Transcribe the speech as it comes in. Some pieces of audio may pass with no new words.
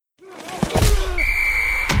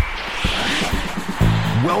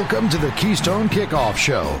Welcome to the Keystone Kickoff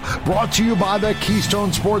Show, brought to you by the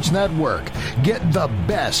Keystone Sports Network. Get the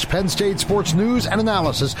best Penn State sports news and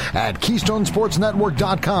analysis at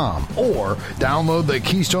KeystonesportsNetwork.com or download the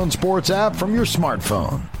Keystone Sports app from your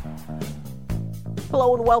smartphone.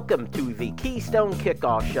 Hello and welcome to the Keystone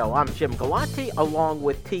Kickoff Show. I'm Jim Galante along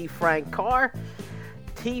with T. Frank Carr.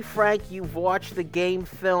 T. Frank, you've watched the game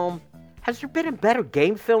film. Has there been a better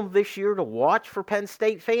game film this year to watch for Penn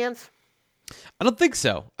State fans? I don't think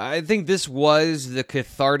so. I think this was the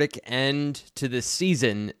cathartic end to the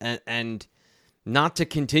season, and not to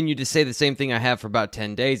continue to say the same thing I have for about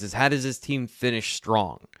 10 days, is how does this team finish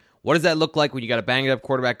strong? What does that look like when you got a banged-up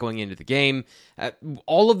quarterback going into the game?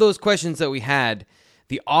 All of those questions that we had,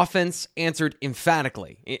 the offense answered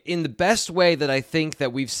emphatically, in the best way that I think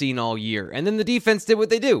that we've seen all year. And then the defense did what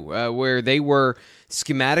they do, where they were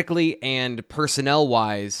schematically and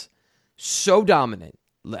personnel-wise so dominant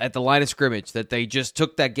at the line of scrimmage that they just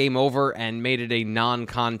took that game over and made it a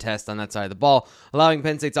non-contest on that side of the ball, allowing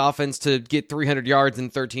Penn State's offense to get 300 yards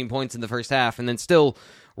and 13 points in the first half and then still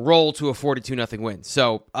roll to a 42-0 win.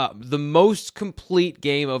 So the most complete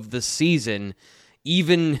game of the season,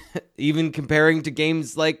 even comparing to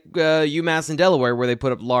games like UMass and Delaware where they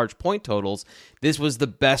put up large point totals, this was the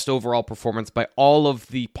best overall performance by all of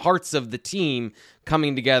the parts of the team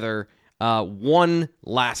coming together one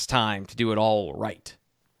last time to do it all right.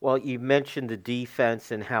 Well, you mentioned the defense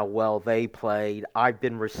and how well they played. I've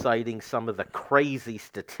been reciting some of the crazy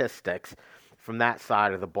statistics from that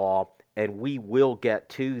side of the ball, and we will get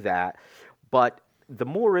to that. But the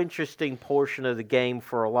more interesting portion of the game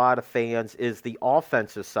for a lot of fans is the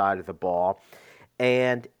offensive side of the ball.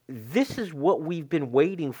 And this is what we've been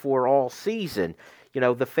waiting for all season. You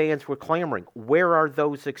know, the fans were clamoring, where are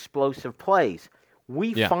those explosive plays?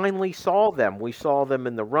 We finally saw them. We saw them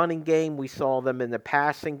in the running game. We saw them in the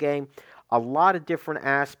passing game. A lot of different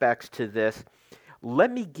aspects to this. Let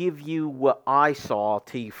me give you what I saw,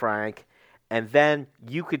 T. Frank, and then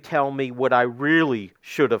you could tell me what I really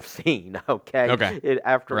should have seen, okay.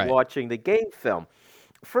 After watching the game film.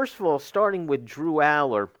 First of all, starting with Drew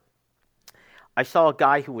Aller, I saw a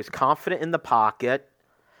guy who was confident in the pocket.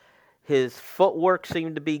 His footwork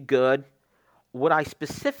seemed to be good. What I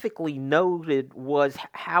specifically noted was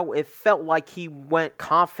how it felt like he went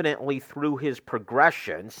confidently through his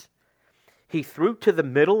progressions. He threw to the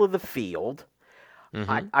middle of the field.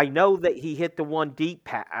 Mm-hmm. I know that he hit the one deep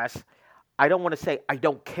pass. I don't want to say I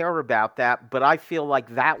don't care about that, but I feel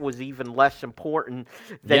like that was even less important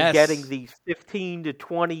than getting these 15 to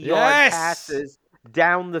 20-yard passes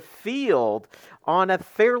down the field on a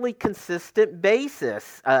fairly consistent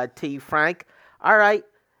basis, T. Frank. All right.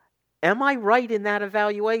 Am I right in that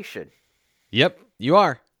evaluation? Yep, you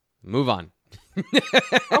are. Move on.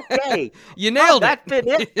 Okay. You nailed it. That's been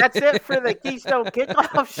it. That's it for the Keystone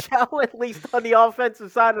Kickoff Show, at least on the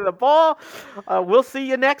offensive side of the ball. We'll see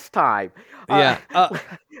you next time.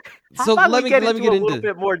 So let me get into a little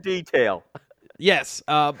bit more detail. Yes,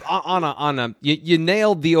 you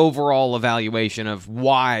nailed the overall evaluation of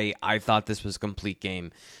why I thought this was a complete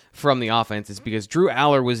game from the offense. Is because Drew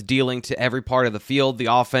Aller was dealing to every part of the field. The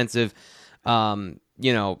offensive,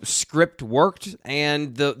 script worked,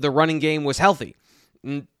 and the running game was healthy.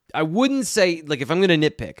 I wouldn't say, like, if I'm going to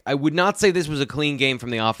nitpick, I would not say this was a clean game from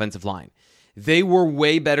the offensive line. They were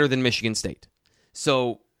way better than Michigan State.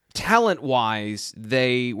 So talent-wise,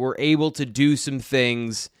 they were able to do some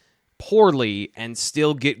things poorly and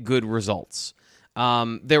still get good results.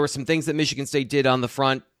 There were some things that Michigan State did on the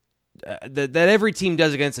front that every team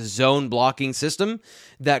does against a zone blocking system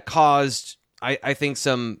that caused, I think,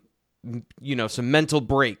 some mental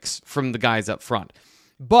breaks from the guys up front.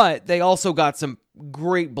 But they also got some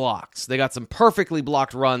great blocks. They got some perfectly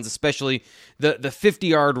blocked runs, especially the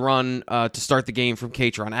 50-yard run to start the game from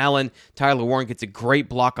Katron Allen. Tyler Warren gets a great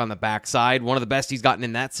block on the backside, one of the best he's gotten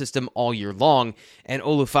in that system all year long. And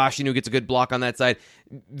Olufashinu gets a good block on that side.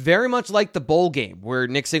 Very much like the bowl game where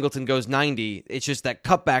Nick Singleton goes 90. It's just that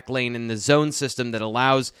cutback lane in the zone system that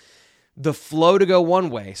allows the flow to go one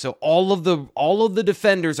way. So all of the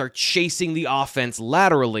defenders are chasing the offense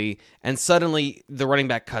laterally, and suddenly the running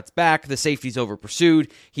back cuts back, the safety's over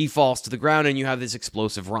pursued, he falls to the ground, and you have this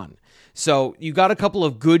explosive run. So you got a couple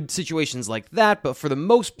of good situations like that, but for the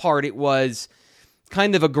most part, it was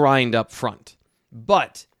kind of a grind up front.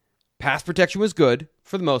 But pass protection was good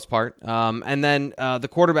for the most part. And then the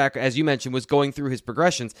quarterback, as you mentioned, was going through his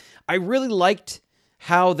progressions. I really liked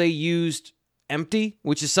how they used empty,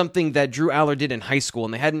 which is something that Drew Aller did in high school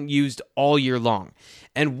and they hadn't used all year long.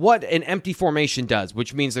 And what an empty formation does,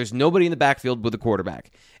 which means there's nobody in the backfield with a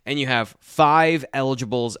quarterback, and you have 5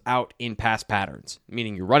 eligibles out in pass patterns,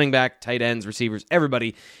 meaning your running back, tight ends, receivers,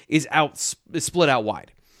 everybody is split out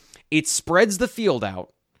wide. It spreads the field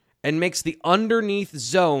out and makes the underneath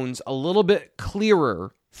zones a little bit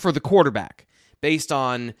clearer for the quarterback based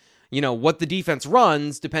on, what the defense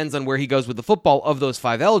runs depends on where he goes with the football of those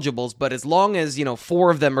 5 eligibles. But as long as,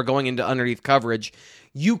 4 of them are going into underneath coverage,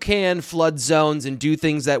 you can flood zones and do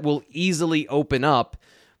things that will easily open up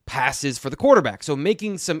passes for the quarterback. So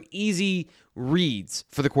making some easy reads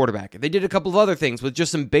for the quarterback. They did a couple of other things with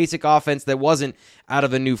just some basic offense that wasn't out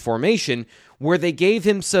of a new formation, where they gave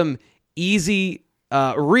him some easy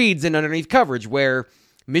reads in underneath coverage, where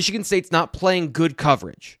Michigan State's not playing good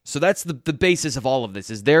coverage. So that's the basis of all of this,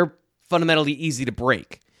 is they're fundamentally easy to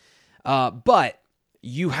break. But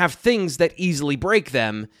you have things that easily break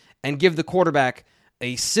them and give the quarterback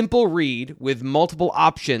a simple read with multiple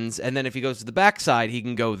options, and then if he goes to the backside, he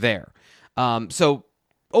can go there. So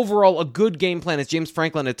overall, a good game plan, as James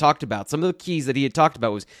Franklin had talked about. Some of the keys that he had talked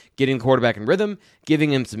about was getting the quarterback in rhythm,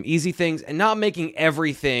 giving him some easy things, and not making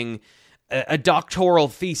everything a doctoral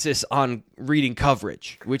thesis on reading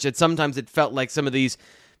coverage, which sometimes it felt like some of these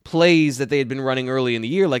plays that they had been running early in the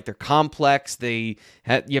year, like they're complex, you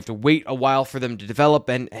have to wait a while for them to develop,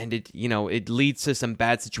 and it leads to some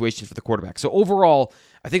bad situations for the quarterback. So overall,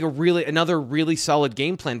 I think another really solid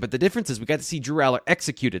game plan, but the difference is we got to see Drew Aller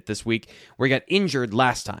execute it this week, where he got injured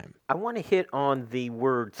last time. I want to hit on the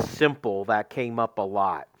word simple that came up a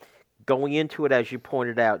lot. Going into it, as you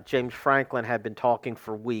pointed out, James Franklin had been talking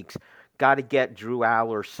for weeks, got to get Drew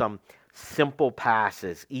Aller some simple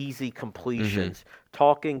passes, easy completions.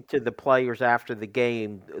 Talking to the players after the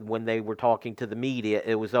game, when they were talking to the media,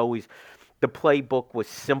 it was always the playbook was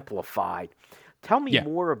simplified. Tell me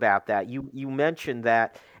more about that. You mentioned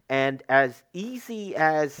that, and as easy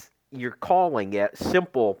as you're calling it,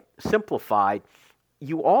 simplified,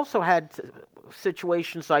 you also had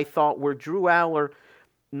situations, I thought, where Drew Aller,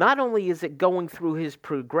 not only is it going through his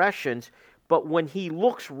progressions, but when he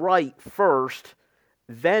looks right first,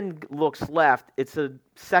 then looks left, it's a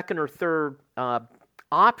second or third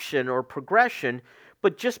option or progression,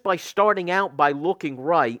 but just by starting out by looking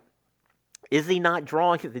right, is he not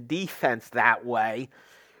drawing the defense that way,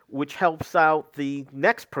 which helps out the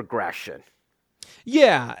next progression?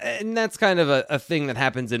 Yeah, and that's kind of a thing that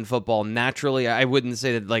happens in football naturally. I wouldn't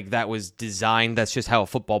say that that was designed. That's just how a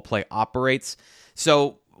football play operates.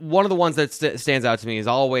 So one of the ones that stands out to me is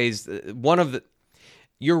always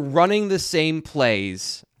you're running the same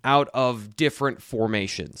plays out of different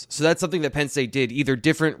formations. So that's something that Penn State did. Either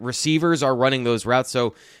different receivers are running those routes.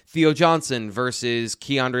 So Theo Johnson versus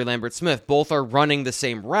Keandre Lambert-Smith, both are running the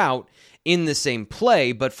same route in the same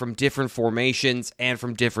play, but from different formations and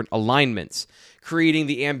from different alignments, creating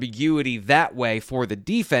the ambiguity that way for the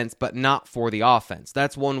defense, but not for the offense.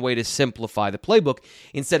 That's one way to simplify the playbook.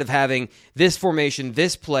 Instead of having this formation,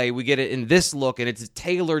 this play, we get it in this look, and it's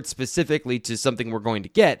tailored specifically to something we're going to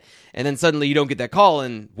get, and then suddenly you don't get that call,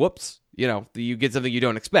 and whoops, you get something you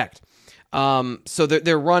don't expect. So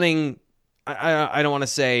they're running, I don't want to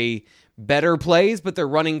say better plays, but they're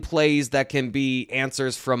running plays that can be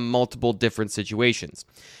answers from multiple different situations.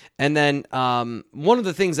 And then one of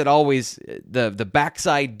the things that always the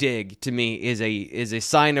backside dig to me is a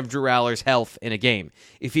sign of Drew Aller's health in a game.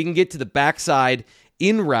 If he can get to the backside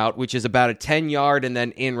in route, which is about a 10-yard, and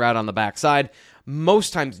then in route on the backside,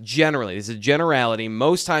 most times, generally, this is a generality,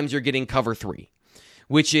 most times you're getting cover 3,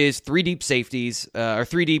 which is 3 deep safeties or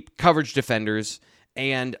 3 deep coverage defenders,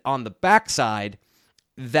 and on the backside,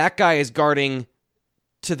 that guy is guarding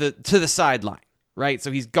to the sideline, right?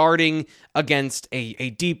 So he's guarding against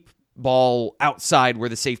a deep ball outside where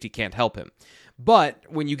the safety can't help him. But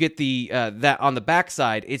when you get that on the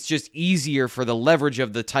backside, it's just easier for the leverage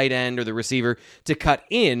of the tight end or the receiver to cut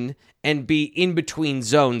in and be in between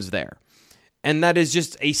zones there. And that is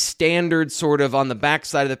just a standard sort of on the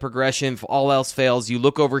backside of the progression. If all else fails, you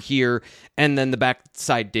look over here, and then the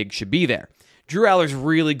backside dig should be there. Drew Aller's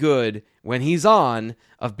really good when he's on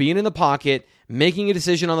of being in the pocket, making a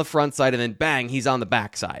decision on the front side, and then bang, he's on the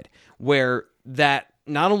backside, where that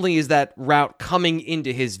not only is that route coming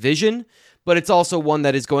into his vision, but it's also one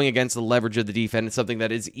that is going against the leverage of the defense. It's something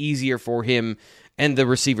that is easier for him and the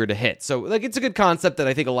receiver to hit. So it's a good concept that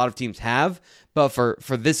I think a lot of teams have, but for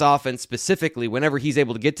this offense specifically, whenever he's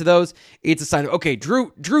able to get to those, it's a sign of, okay,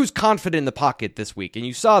 Drew's confident in the pocket this week, and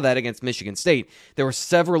you saw that against Michigan State. There were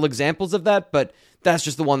several examples of that, but that's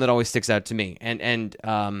just the one that always sticks out to me. And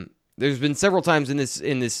there's been several times in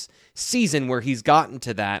this season where he's gotten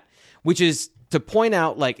to that, which is to point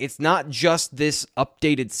out, like, it's not just this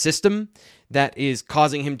updated system that is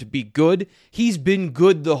causing him to be good. He's been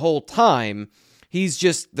good the whole time.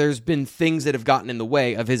 There's been things that have gotten in the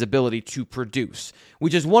way of his ability to produce,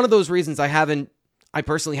 which is one of those reasons I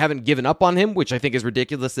personally haven't given up on him, which I think is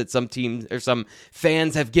ridiculous that some teams or some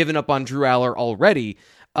fans have given up on Drew Aller already,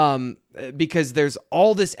 because there's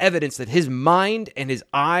all this evidence that his mind and his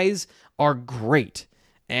eyes are great,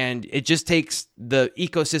 and it just takes the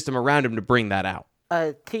ecosystem around him to bring that out.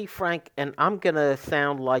 T. Frank, and I'm going to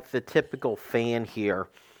sound like the typical fan here,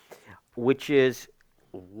 which is,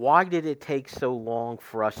 why did it take so long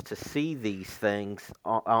for us to see these things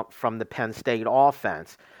from the Penn State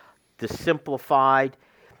offense? The simplified,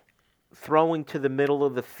 throwing to the middle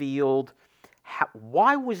of the field.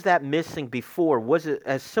 Why was that missing before? Was it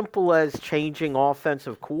as simple as changing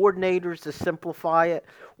offensive coordinators to simplify it?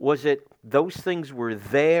 Was it those things were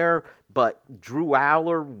there, but Drew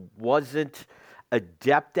Aller wasn't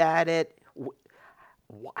adept at it?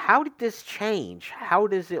 How did this change? How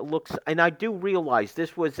does it look? And I do realize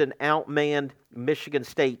this was an outmanned Michigan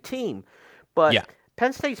State team, but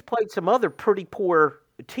Penn State's played some other pretty poor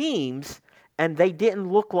teams, and they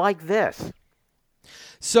didn't look like this.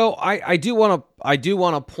 So I do want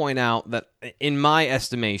to point out that in my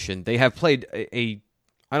estimation, they have played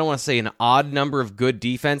I don't want to say an odd number of good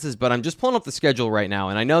defenses, but I'm just pulling up the schedule right now,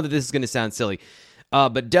 and I know that this is going to sound silly,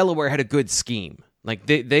 but Delaware had a good scheme. Like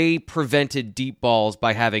they prevented deep balls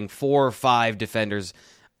by having 4 or 5 defenders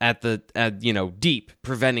at deep,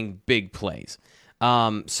 preventing big plays.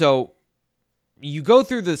 So you go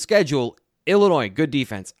through the schedule. Illinois, good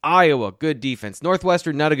defense. Iowa, good defense.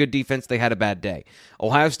 Northwestern, not a good defense. They had a bad day.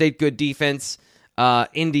 Ohio State, good defense.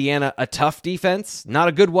 Indiana, a tough defense. Not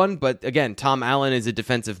a good one, but again, Tom Allen is a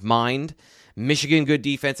defensive mind. Michigan, good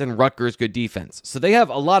defense, and Rutgers, good defense. So they have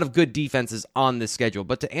a lot of good defenses on this schedule.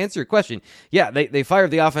 But to answer your question, they fired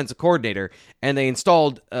the offensive coordinator, and they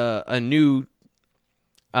installed a new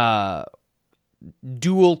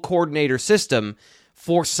dual coordinator system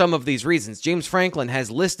for some of these reasons. James Franklin has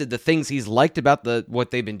listed the things he's liked about what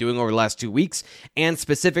they've been doing over the last 2 weeks, and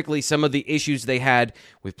specifically some of the issues they had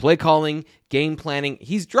with play calling, game planning.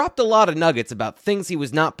 He's dropped a lot of nuggets about things he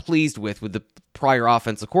was not pleased with the prior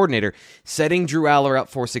offensive coordinator. Setting Drew Aller up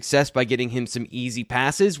for success by getting him some easy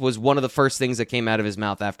passes was one of the first things that came out of his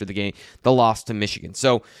mouth after the loss to Michigan.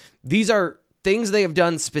 So these are things they have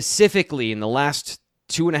done specifically in the last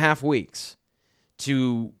 2.5 weeks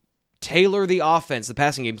to tailor the offense, the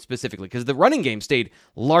passing game specifically, because the running game stayed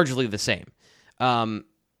largely the same.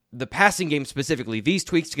 The passing game specifically, these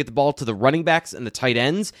tweaks to get the ball to the running backs and the tight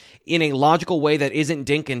ends in a logical way that isn't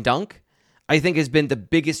dink and dunk, I think has been the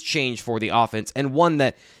biggest change for the offense, and one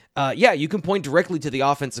that, you can point directly to the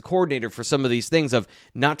offensive coordinator for some of these things of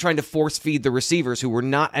not trying to force feed the receivers who were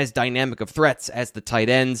not as dynamic of threats as the tight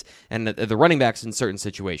ends and the running backs in certain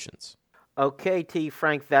situations. Okay, T.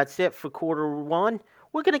 Frank, that's it for quarter one.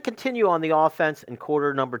 We're going to continue on the offense in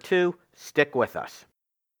quarter number 2. Stick with us.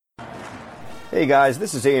 Hey guys,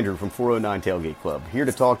 this is Andrew from 409 Tailgate Club, here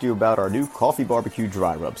to talk to you about our new Coffee Barbecue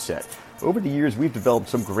Dry Rub set. Over the years, we've developed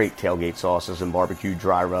some great tailgate sauces and barbecue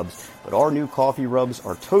dry rubs, but our new coffee rubs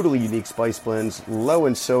are totally unique spice blends, low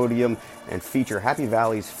in sodium, and feature Happy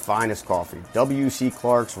Valley's finest coffee, W.C.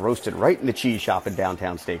 Clark's, roasted right in the cheese shop in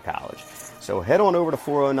downtown State College. So head on over to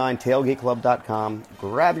 409tailgateclub.com,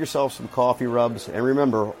 grab yourself some coffee rubs, and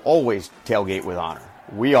remember, always tailgate with honor.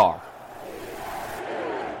 We are.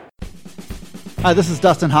 Hi, this is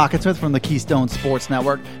Dustin Hawkinsmith from the Keystone Sports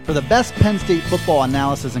Network. For the best Penn State football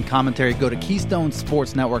analysis and commentary, go to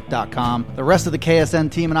KeystoneSportsNetwork.com. The rest of the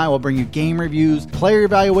KSN team and I will bring you game reviews, player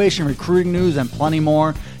evaluation, recruiting news, and plenty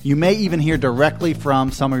more. You may even hear directly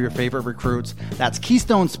from some of your favorite recruits. That's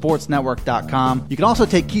KeystoneSportsNetwork.com. You can also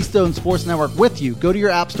take Keystone Sports Network with you. Go to your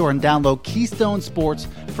app store and download Keystone Sports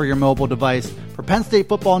for your mobile device. For Penn State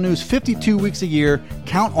football news 52 weeks a year,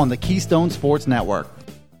 count on the Keystone Sports Network.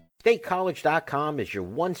 StateCollege.com is your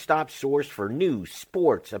one-stop source for news,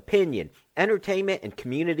 sports, opinion, entertainment, and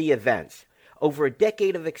community events. Over a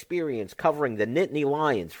decade of experience covering the Nittany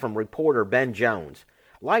Lions from reporter Ben Jones.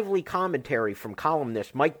 Lively commentary from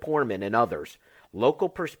columnist Mike Poorman and others. Local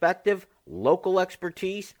perspective, local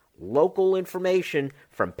expertise, local information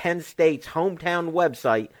from Penn State's hometown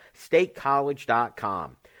website,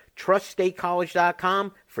 StateCollege.com. Trust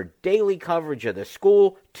StateCollege.com for daily coverage of the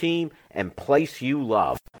school, team, and place you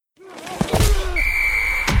love.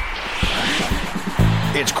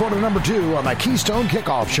 It's quarter number 2 on the Keystone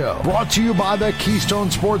Kickoff Show, brought to you by the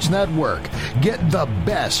Keystone Sports Network. Get the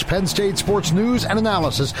best Penn State sports news and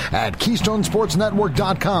analysis at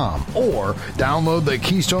KeystoneSportsNetwork.com or download the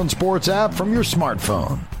Keystone Sports app from your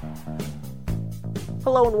smartphone.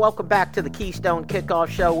 Hello and welcome back to the Keystone Kickoff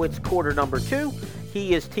Show. It's quarter number 2.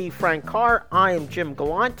 He is T. Frank Carr. I am Jim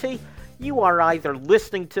Galante. You are either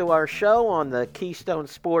listening to our show on the Keystone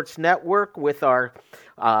Sports Network with our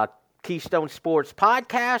Keystone Sports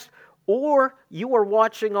podcast, or you are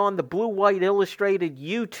watching on the Blue White Illustrated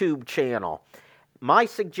YouTube channel. My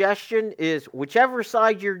suggestion is whichever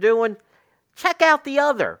side you're doing, check out the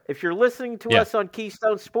other. If you're listening to us on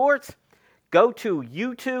Keystone Sports, go to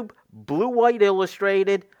YouTube, Blue White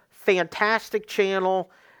Illustrated, fantastic channel,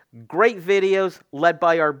 great videos led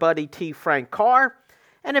by our buddy T. Frank Carr.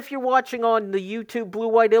 And if you're watching on the YouTube Blue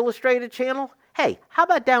White Illustrated channel, hey, how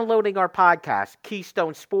about downloading our podcast,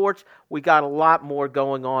 Keystone Sports? We got a lot more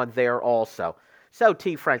going on there also. So,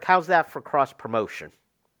 T. Frank, how's that for cross-promotion?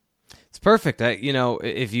 It's perfect.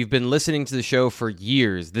 If you've been listening to the show for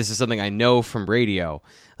years, this is something I know from radio.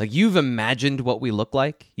 Like, you've imagined what we look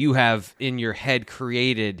like. You have, in your head,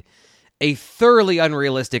 created a thoroughly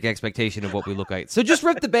unrealistic expectation of what we look like. So just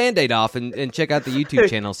rip the Band-Aid off and check out the YouTube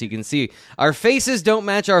channel so you can see our faces don't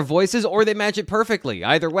match our voices, or they match it perfectly.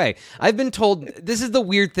 Either way. I've been told, this is the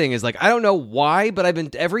weird thing, is like, I don't know why, but I've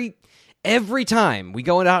been, every time we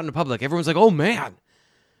go out into public, everyone's like, oh man,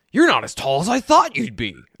 you're not as tall as I thought you'd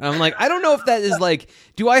be. And I'm like, I don't know if that is like,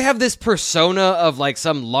 do I have this persona of like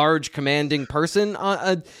some large commanding person?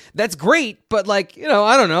 That's great, but like,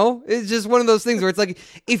 I don't know. It's just one of those things where it's like,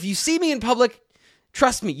 if you see me in public,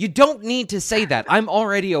 trust me, you don't need to say that. I'm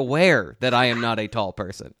already aware that I am not a tall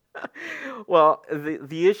person. Well,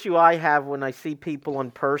 the issue I have when I see people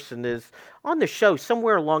in person is on the show,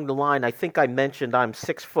 somewhere along the line, I think I mentioned I'm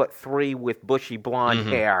 6'3" with bushy blonde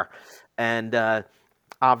hair. And,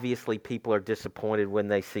 obviously, people are disappointed when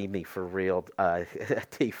they see me for real,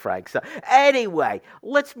 T. Frank. So, anyway,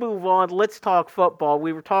 let's move on. Let's talk football.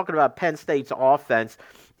 We were talking about Penn State's offense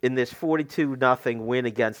in this 42-0 win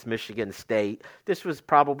against Michigan State. This was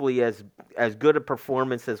probably as good a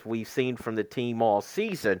performance as we've seen from the team all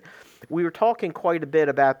season. We were talking quite a bit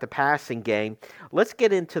about the passing game. Let's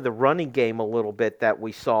get into the running game a little bit that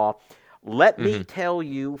we saw. Let me tell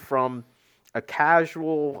you from a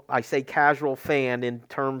casual fan in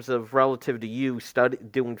terms of relative to you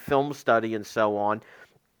doing film study and so on,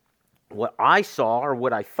 what I saw, or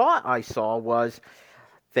what I thought I saw, was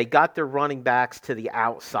they got their running backs to the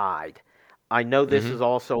outside. I know this is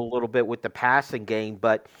also a little bit with the passing game,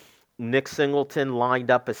 but Nick Singleton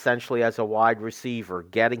lined up essentially as a wide receiver,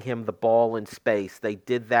 getting him the ball in space. They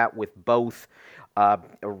did that with both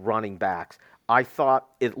running backs. I thought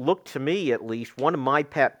it looked to me, at least, one of my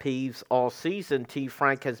pet peeves all season, T.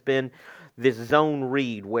 Frank, has been this zone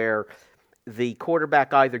read where the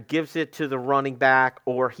quarterback either gives it to the running back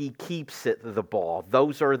or he keeps the ball.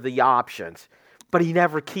 Those are the options, but he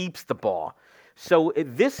never keeps the ball. So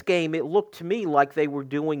in this game, it looked to me like they were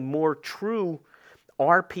doing more true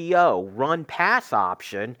RPO, run-pass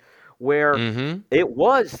option, where it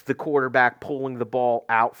was the quarterback pulling the ball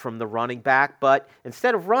out from the running back, but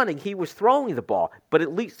instead of running, he was throwing the ball. But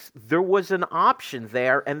at least there was an option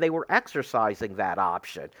there, and they were exercising that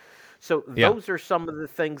option. So those are some of the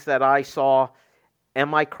things that I saw.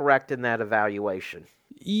 Am I correct in that evaluation?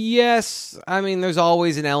 Yes. I mean, there's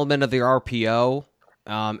always an element of the RPO,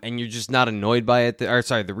 and you're just not annoyed by it.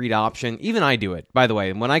 The read option. Even I do it, by the way.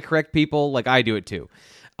 And when I correct people, like, I do it too.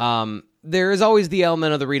 There is always the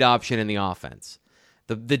element of the read option in the offense.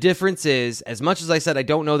 The difference is, as much as I said I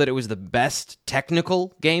don't know that it was the best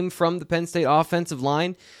technical game from the Penn State offensive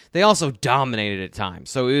line, they also dominated at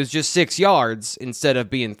times. So it was just 6 yards instead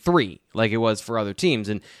of being 3 like it was for other teams.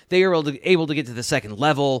 And they were able to get to the second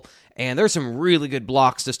level, and there's some really good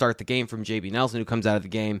blocks to start the game from J.B. Nelson, who comes out of the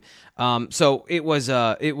game. So it was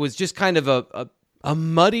just kind of a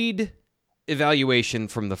muddied evaluation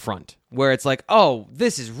from the front, where it's like, oh,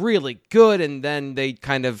 this is really good, and then they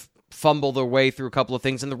kind of fumble their way through a couple of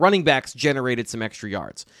things, and the running backs generated some extra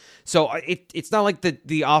yards. So it's not like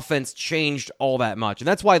the offense changed all that much, and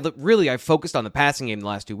that's why really I focused on the passing game the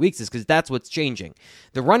last 2 weeks, is because that's what's changing.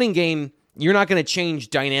 The running game, you're not going to change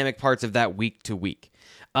dynamic parts of that week to week.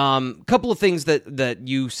 Couple of things that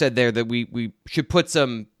you said there that we should paint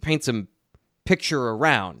some picture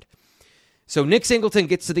around. So Nick Singleton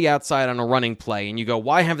gets to the outside on a running play, and you go,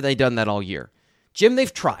 why haven't they done that all year? Jim,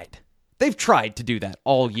 they've tried. They've tried to do that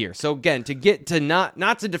all year. So again, to get to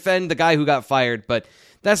not to defend the guy who got fired, but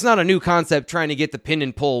that's not a new concept, trying to get the pin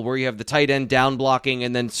and pull where you have the tight end down blocking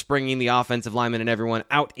and then springing the offensive lineman and everyone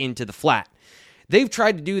out into the flat. They've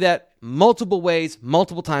tried to do that multiple ways,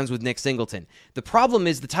 multiple times with Nick Singleton. The problem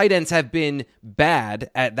is the tight ends have been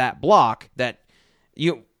bad at that block.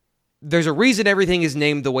 There's a reason everything is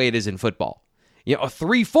named the way it is in football. A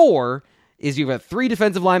 3-4 is you've got 3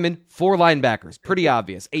 defensive linemen, 4 linebackers. Pretty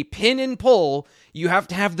obvious. A pin and pull, you have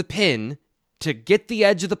to have the pin to get the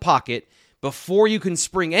edge of the pocket before you can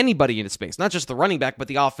spring anybody into space. Not just the running back, but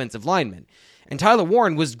the offensive lineman. And Tyler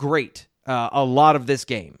Warren was great a lot of this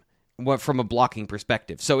game from a blocking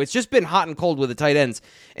perspective. So it's just been hot and cold with the tight ends.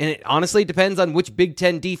 And it honestly depends on which Big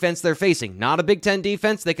Ten defense they're facing. Not a Big Ten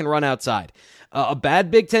defense, they can run outside. A bad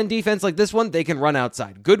Big Ten defense like this one, they can run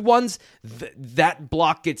outside. Good ones, that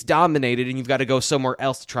block gets dominated and you've got to go somewhere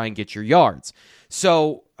else to try and get your yards.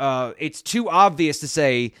 So it's too obvious to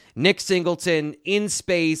say Nick Singleton in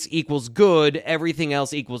space equals good, everything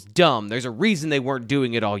else equals dumb. There's a reason they weren't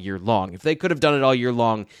doing it all year long. If they could have done it all year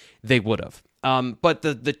long, they would have. But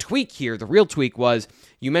the tweak here, the real tweak was,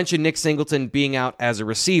 you mentioned Nick Singleton being out as a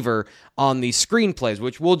receiver on the screen plays,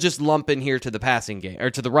 which we'll just lump in here to the passing game,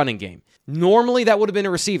 or to the running game. Normally, that would have been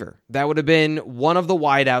a receiver. That would have been one of the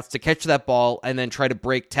wideouts to catch that ball and then try to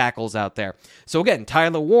break tackles out there. So again,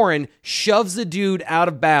 Tyler Warren shoves the dude out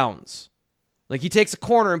of bounds. Like, he takes a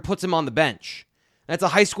corner and puts him on the bench. That's a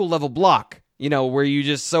high school level block, where you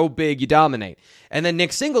just so big, you dominate. And then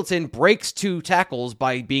Nick Singleton breaks 2 tackles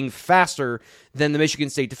by being faster than the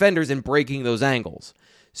Michigan State defenders and breaking those angles.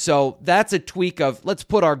 So that's a tweak of, let's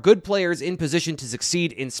put our good players in position to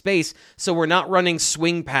succeed in space so we're not running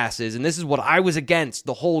swing passes. And this is what I was against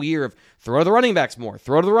the whole year of throw to the running backs more.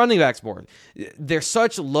 They're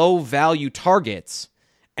such low-value targets,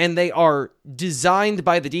 and they are designed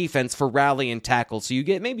by the defense for rally and tackle, so you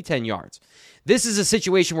get maybe 10 yards. This is a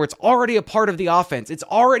situation where it's already a part of the offense. It's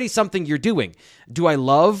already something you're doing. Do I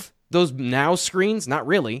love those now screens? Not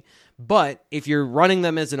really. But if you're running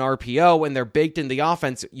them as an RPO and they're baked in the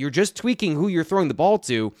offense, you're just tweaking who you're throwing the ball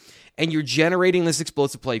to, and you're generating this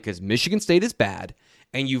explosive play because Michigan State is bad,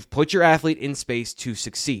 and you've put your athlete in space to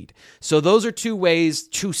succeed. So those are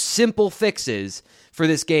 2 simple fixes for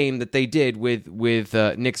this game that they did with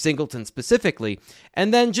Nick Singleton specifically,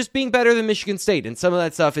 and then just being better than Michigan State. And some of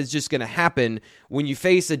that stuff is just going to happen when you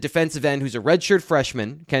face a defensive end who's a redshirt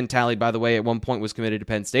freshman. Ken Talley, by the way, at one point was committed to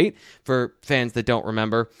Penn State, for fans that don't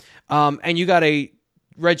remember. And you got a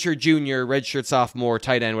redshirt junior, redshirt sophomore,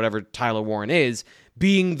 tight end, whatever Tyler Warren is,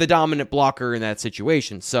 being the dominant blocker in that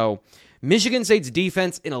situation. So Michigan State's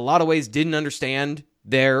defense, in a lot of ways, didn't understand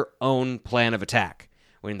their own plan of attack.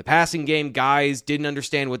 When in the passing game, guys didn't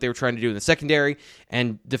understand what they were trying to do in the secondary,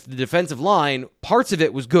 and the defensive line, parts of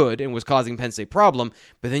it was good and was causing Penn State problem,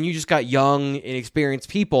 but then you just got young, inexperienced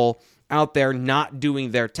people out there not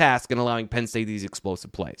doing their task and allowing Penn State these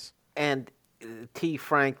explosive plays. And T.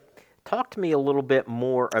 Frank, talk to me a little bit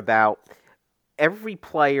more about, every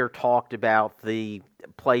player talked about the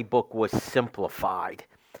playbook was simplified.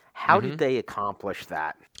 How did they accomplish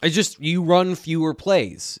that? It's just, you run fewer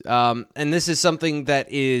plays. And this is something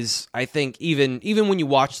that is, I think, even when you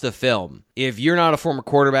watch the film, if you're not a former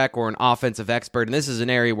quarterback or an offensive expert, and this is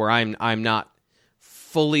an area where I'm not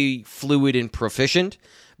fully fluid and proficient,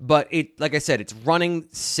 but like I said, it's running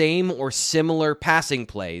same or similar passing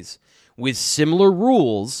plays with similar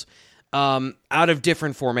rules out of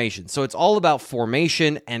different formations. So it's all about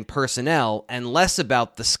formation and personnel and less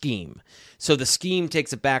about the scheme. So the scheme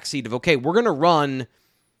takes a backseat of, okay, we're going to run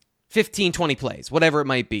 15, 20 plays, whatever it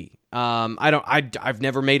might be. I've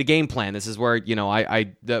never made a game plan. This is where,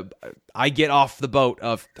 I get off the boat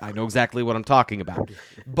of, I know exactly what I'm talking about.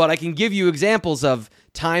 But I can give you examples of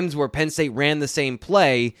times where Penn State ran the same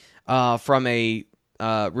play from a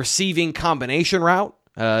receiving combination route,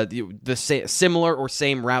 similar or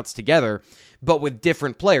same routes together, but with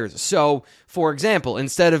different players. So, for example,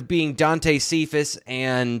 instead of being Dante Cephas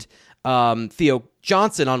and Theo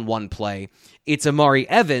Johnson on one play, it's Amari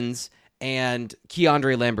Evans and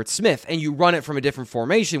Keandre Lambert-Smith, and you run it from a different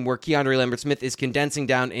formation where Keandre Lambert-Smith is condensing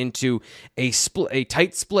down into a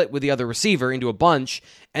tight split with the other receiver into a bunch,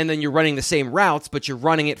 and then you're running the same routes, but you're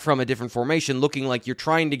running it from a different formation, looking like you're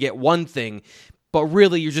trying to get one thing, but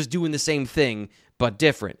really you're just doing the same thing, but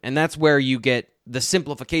different. And that's where you get the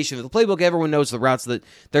simplification of the playbook. Everyone knows the routes that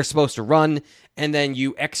they're supposed to run, and then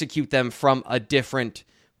you execute them from a different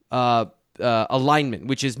alignment,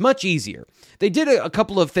 which is much easier. They did a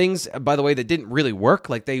couple of things, by the way, that didn't really work.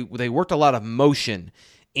 Like they worked a lot of motion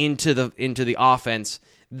into the offense.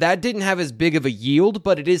 That didn't have as big of a yield,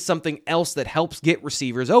 but it is something else that helps get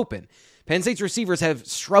receivers open. Penn State's receivers have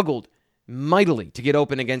struggled mightily to get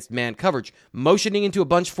open against man coverage. Motioning into a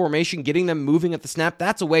bunch formation, getting them moving at the snap,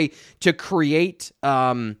 that's a way to create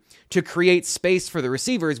space for the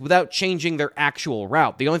receivers without changing their actual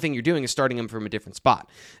route. The only thing you're doing is starting them from a different spot.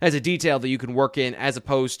 That's a detail that you can work in as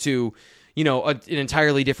opposed to, an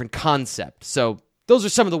entirely different concept. So those are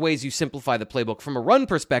some of the ways you simplify the playbook. From a run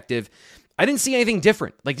perspective, I didn't see anything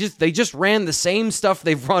different. They just ran the same stuff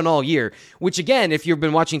they've run all year, which again, if you've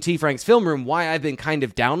been watching T. Frank's film room, why I've been kind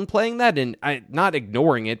of downplaying that and not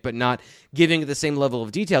ignoring it, but not giving it the same level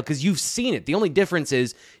of detail, because you've seen it. The only difference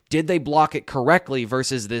is, did they block it correctly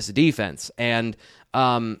versus this defense? And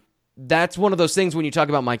that's one of those things when you talk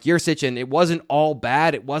about Mike Yurcich, and it wasn't all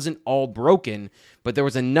bad, it wasn't all broken, but there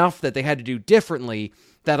was enough that they had to do differently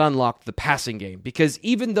that unlocked the passing game. Because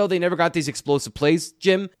even though they never got these explosive plays,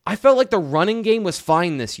 Jim, I felt like the running game was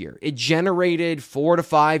fine this year. It generated 4 to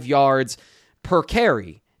 5 yards per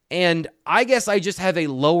carry. And I guess I just have a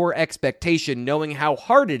lower expectation knowing how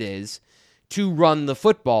hard it is to run the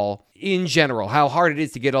football in general, how hard it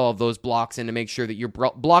is to get all of those blocks and to make sure that you're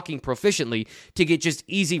blocking proficiently to get just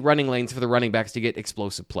easy running lanes for the running backs to get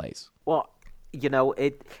explosive plays. Well,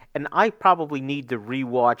 and I probably need to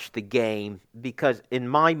rewatch the game, because in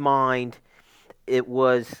my mind, it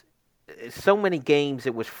was so many games,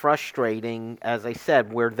 it was frustrating, as I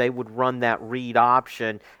said, where they would run that read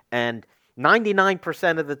option, and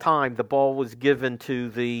 99% of the time the ball was given to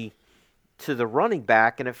the running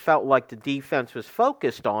back, and it felt like the defense was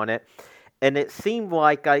focused on it, and it seemed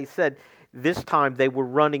like, I said, this time they were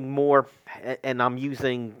running more, and I'm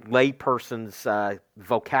using layperson's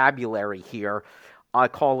vocabulary here, I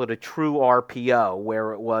call it a true RPO,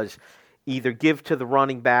 where it was either give to the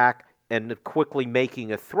running back and quickly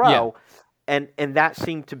making a throw, and that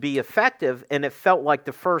seemed to be effective, and it felt like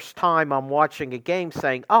the first time I'm watching a game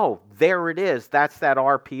saying, oh, there it is, that's that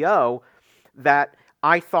RPO that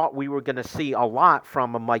I thought we were going to see a lot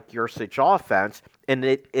from a Mike Yurcich offense, and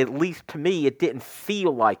at least to me, it didn't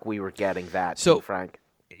feel like we were getting that. So, Frank,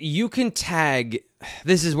 you can tag,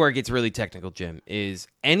 this is where it gets really technical, Jim, is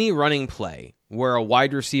any running play where a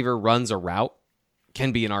wide receiver runs a route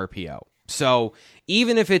can be an RPO. So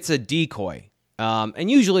even if it's a decoy, and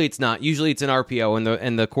usually it's not, usually it's an RPO,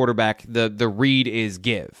 and the quarterback, the read is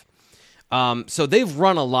give. So they've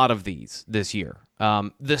run a lot of these this year.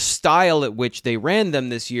 The style at which they ran them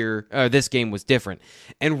this game was different.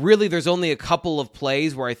 And really, there's only a couple of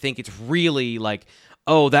plays where I think it's really like,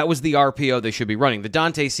 oh, that was the RPO they should be running. The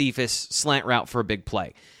Dante Cephas slant route for a big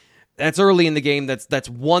play. That's early in the game. That's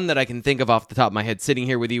one that I can think of off the top of my head, sitting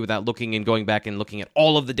here with you without looking and going back and looking at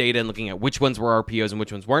all of the data and looking at which ones were RPOs and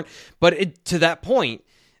which ones weren't. But to that point,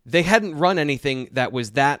 they hadn't run anything that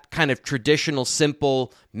was that kind of traditional,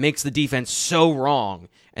 simple, makes the defense so wrong.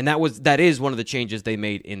 And that is one of the changes they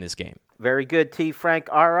made in this game. Very good, T. Frank.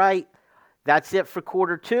 All right. That's it for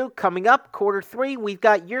quarter 2. Coming up, quarter 3, we've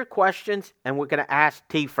got your questions, and we're going to ask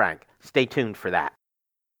T. Frank. Stay tuned for that.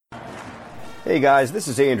 Hey guys, this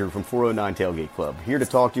is Andrew from 409 Tailgate Club, here to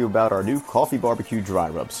talk to you about our new coffee barbecue dry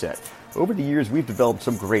rub set. Over the years, we've developed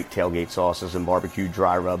some great tailgate sauces and barbecue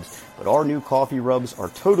dry rubs, but our new coffee rubs are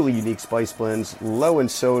totally unique spice blends, low in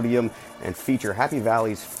sodium, and feature Happy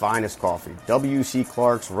Valley's finest coffee, W.C.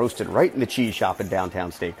 Clark's, roasted right in the cheese shop in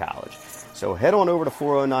downtown State College. So head on over to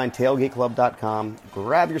 409tailgateclub.com,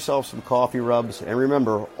 grab yourself some coffee rubs, and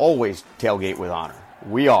remember, always tailgate with honor.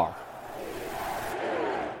 We are.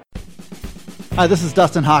 Hi, this is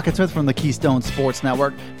Dustin Hawkinsmith from the Keystone Sports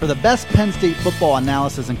Network. For the best Penn State football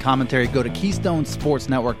analysis and commentary, go to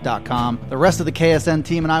KeystoneSportsNetwork.com. The rest of the KSN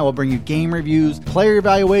team and I will bring you game reviews, player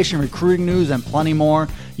evaluation, recruiting news, and plenty more.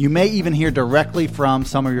 You may even hear directly from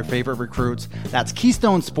some of your favorite recruits. That's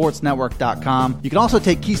KeystoneSportsNetwork.com. You can also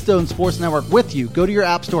take Keystone Sports Network with you. Go to your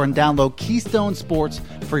app store and download Keystone Sports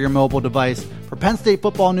for your mobile device. For Penn State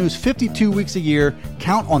football news 52 weeks a year,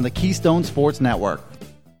 count on the Keystone Sports Network.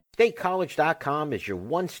 StateCollege.com is your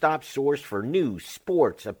one-stop source for news,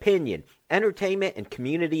 sports, opinion, entertainment, and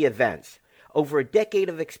community events. Over a decade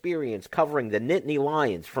of experience covering the Nittany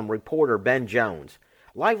Lions from reporter Ben Jones.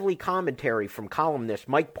 Lively commentary from columnist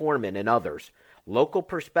Mike Poorman and others. Local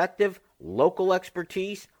perspective, local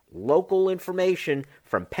expertise, local information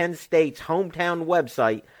from Penn State's hometown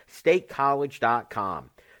website,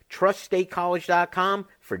 StateCollege.com. Trust StateCollege.com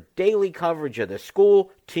for daily coverage of the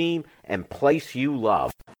school, team, and place you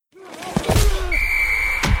love.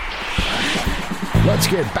 Let's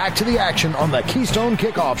get back to the action on the Keystone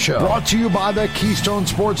Kickoff Show. Brought to you by the Keystone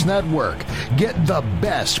Sports Network. Get the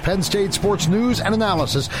best Penn State sports news and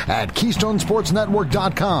analysis at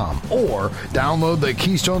KeystoneSportsNetwork.com or download the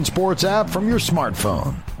Keystone Sports app from your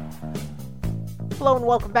smartphone. Hello and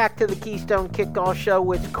welcome back to the Keystone Kickoff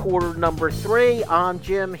Show. It's quarter number 3. I'm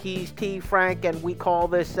Jim, he's T. Frank, and we call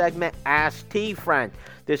this segment Ask T. Frank.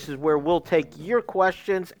 This is where we'll take your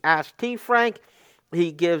questions, Ask T. Frank.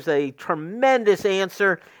 He gives a tremendous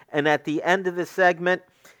answer, and at the end of the segment,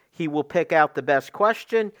 He will pick out the best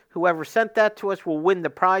question. Whoever sent that to us will win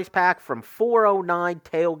the prize pack from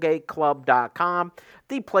 409tailgateclub.com,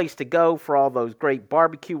 the place to go for all those great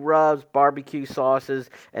barbecue rubs, barbecue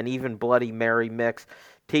sauces, and even Bloody Mary mix.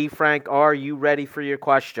 T. Frank, are you ready for your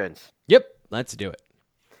questions? Yep, let's do it.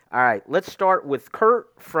 All right, let's start with Kurt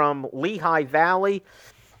from Lehigh Valley.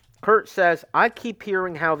 Kurt says, I keep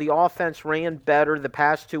hearing how the offense ran better the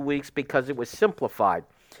past 2 weeks because it was simplified.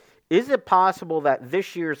 Is it possible that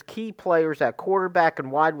this year's key players at quarterback and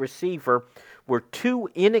wide receiver were too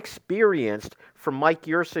inexperienced for Mike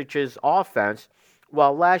Yurcich's offense,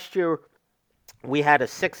 while last year we had a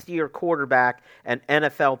sixth-year quarterback and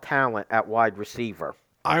NFL talent at wide receiver?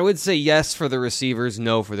 I would say yes for the receivers,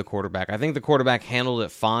 no for the quarterback. I think the quarterback handled it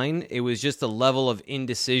fine. It was just a level of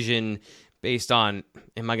indecision based on,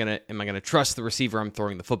 am I gonna trust the receiver I'm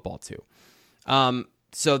throwing the football to?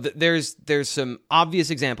 So there's some obvious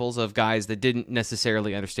examples of guys that didn't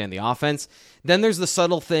necessarily understand the offense. Then there's the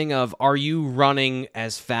subtle thing of, are you running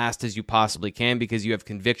as fast as you possibly can because you have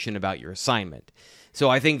conviction about your assignment? So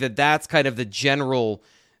I think that's kind of the general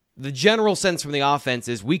sense from the offense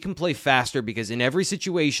is we can play faster because in every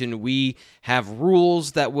situation we have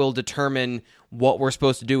rules that will determine what we're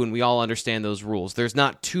supposed to do, and we all understand those rules. There's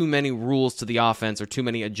not too many rules to the offense or too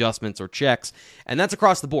many adjustments or checks, and that's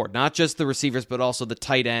across the board, not just the receivers, but also the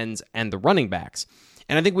tight ends and the running backs.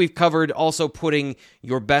 And I think we've covered also putting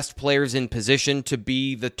your best players in position to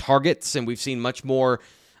be the targets, and we've seen much more,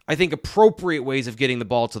 I think, appropriate ways of getting the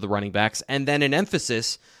ball to the running backs, and then an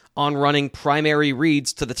emphasis on running primary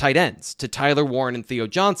reads to the tight ends, to Tyler Warren and Theo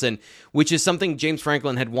Johnson, which is something James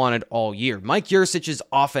Franklin had wanted all year. Mike Yurcich's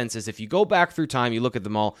offenses, if you go back through time, you look at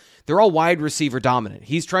them all, they're all wide receiver dominant.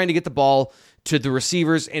 He's trying to get the ball to the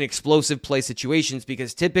receivers in explosive play situations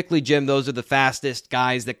because typically, Jim, those are the fastest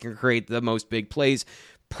guys that can create the most big plays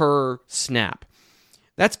per snap.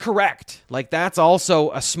 That's correct. Like, that's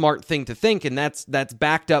also a smart thing to think, and that's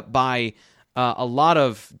backed up by a lot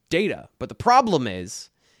of data. But the problem is,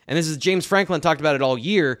 and this is James Franklin talked about it all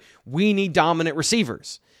year, we need dominant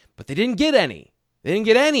receivers. But they didn't get any. They didn't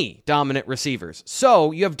get any dominant receivers.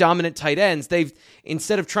 So you have dominant tight ends. They've,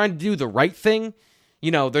 instead of trying to do the right thing,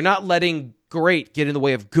 they're not letting great get in the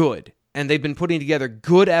way of good. And they've been putting together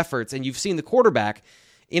good efforts. And you've seen the quarterback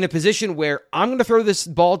in a position where I'm going to throw this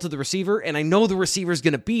ball to the receiver, and I know the receiver's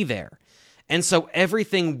going to be there. And so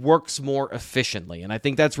everything works more efficiently. And I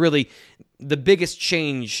think that's really the biggest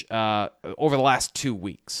change over the last 2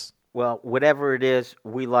 weeks. Well, whatever it is,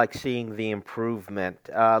 we like seeing the improvement.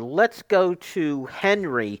 Let's go to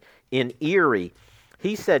Henry in Erie.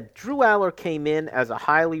 He said, Drew Aller came in as a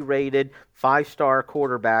highly rated 5-star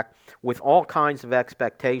quarterback with all kinds of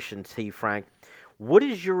expectations, Frank. What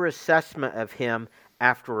is your assessment of him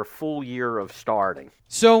after a full year of starting?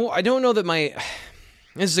 So I don't know that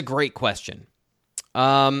this is a great question.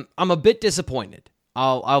 I'm a bit disappointed.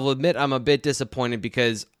 I'll admit I'm a bit disappointed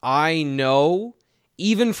because I know,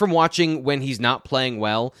 even from watching when he's not playing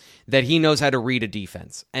well, that he knows how to read a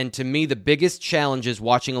defense. And to me, the biggest challenge is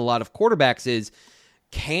watching a lot of quarterbacks is,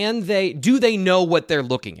 do they know what they're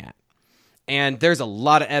looking at? And there's a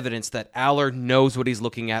lot of evidence that Aller knows what he's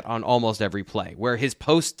looking at on almost every play, where his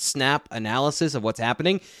post-snap analysis of what's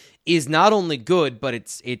happening is not only good, but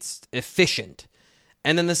it's efficient.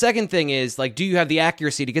 And then the second thing is, do you have the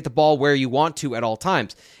accuracy to get the ball where you want to at all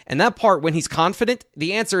times? And that part, when he's confident,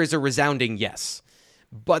 the answer is a resounding yes.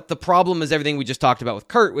 But the problem is everything we just talked about with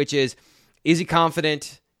Kurt, which is he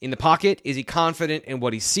confident in the pocket? Is he confident in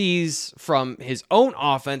what he sees from his own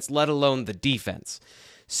offense, let alone the defense?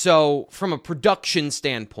 So from a production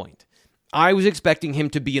standpoint, I was expecting him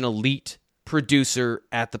to be an elite producer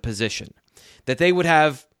at the position, that they would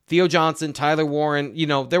have Theo Johnson, Tyler Warren,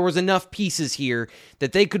 there was enough pieces here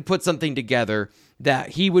that they could put something together that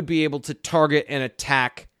he would be able to target and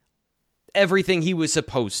attack everything he was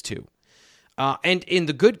supposed to. And in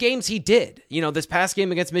the good games, he did. This past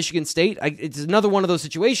game against Michigan State, it's another one of those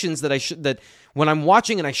situations that when I'm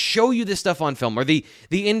watching and I show you this stuff on film, or the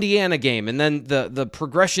Indiana game, and then the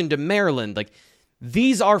progression to Maryland,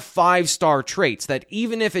 these are 5-star traits that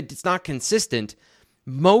even if it's not consistent,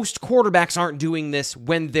 most quarterbacks aren't doing this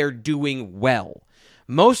when they're doing well.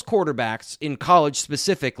 Most quarterbacks, in college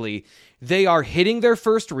specifically, they are hitting their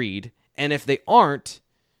first read, and if they aren't,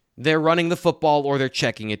 they're running the football or they're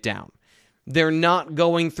checking it down. They're not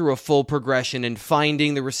going through a full progression and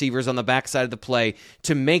finding the receivers on the backside of the play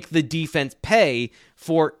to make the defense pay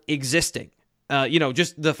for existing.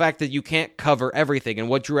 Just the fact that you can't cover everything, and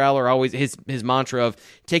what Drew Aller always, his mantra of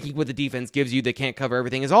taking what the defense gives you, they can't cover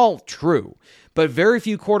everything, is all true. But very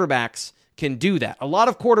few quarterbacks can do that. A lot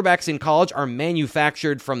of quarterbacks in college are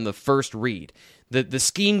manufactured from the first read. The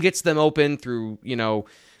scheme gets them open through,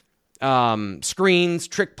 screens,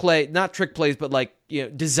 not trick plays, but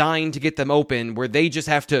designed to get them open where they just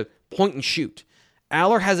have to point and shoot.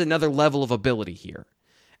 Aller has another level of ability here.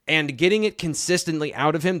 And getting it consistently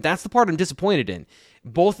out of him, that's the part I'm disappointed in.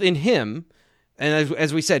 Both in him, and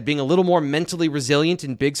as we said, being a little more mentally resilient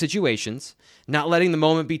in big situations, not letting the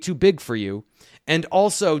moment be too big for you, and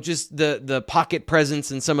also just the pocket presence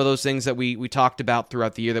and some of those things that we talked about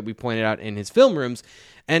throughout the year that we pointed out in his film rooms.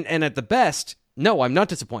 And at the best, no, I'm not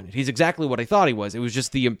disappointed. He's exactly what I thought he was. It was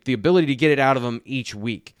just the ability to get it out of him each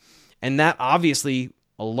week. And that, obviously,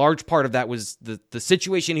 a large part of that was the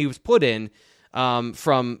situation he was put in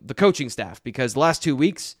from the coaching staff, because the last 2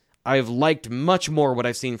 weeks, I've liked much more what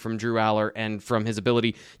I've seen from Drew Aller and from his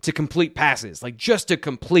ability to complete passes, just to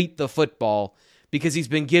complete the football, because he's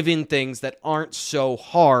been given things that aren't so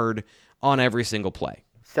hard on every single play.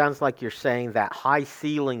 Sounds like you're saying that high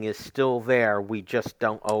ceiling is still there. We just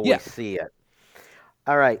don't always see it.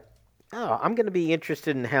 All right. Oh, I'm going to be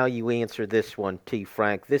interested in how you answer this one, T.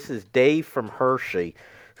 Frank. This is Dave from Hershey,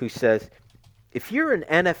 who says, if you're an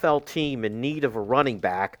NFL team in need of a running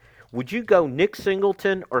back, would you go Nick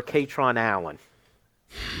Singleton or Keystone Allen?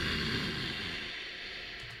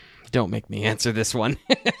 Don't make me answer this one.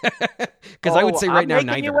 Because I would say right now,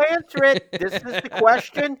 neither. You answer it. This is the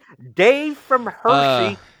question. Dave from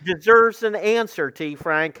Hershey deserves an answer, T.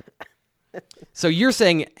 Frank. So you're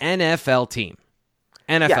saying NFL team.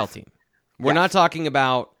 NFL team. We're not talking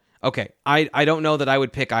about, okay, I don't know that I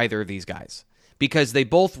would pick either of these guys, because they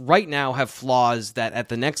both right now have flaws that at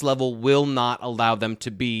the next level will not allow them to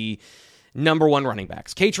be number one running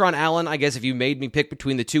backs. Keystone Allen, I guess if you made me pick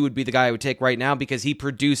between the two, would be the guy I would take right now, because he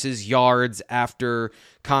produces yards after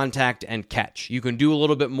contact and catch. You can do a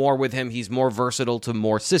little bit more with him. He's more versatile to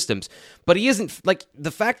more systems. But he isn't,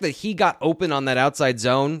 the fact that he got open on that outside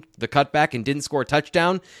zone, the cutback, and didn't score a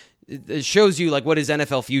touchdown, it shows you what his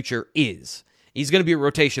NFL future is. He's going to be a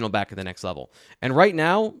rotational back at the next level. And right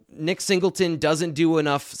now, Nick Singleton doesn't do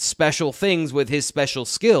enough special things with his special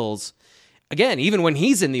skills, again, even when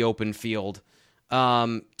he's in the open field,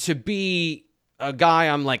 to be a guy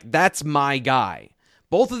I'm like, that's my guy.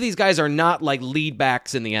 Both of these guys are not lead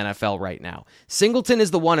backs in the NFL right now. Singleton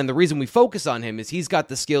is the one, and the reason we focus on him is he's got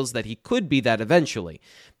the skills that he could be that eventually.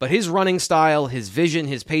 But his running style, his vision,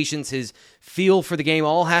 his patience, his feel for the game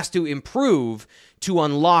all has to improve to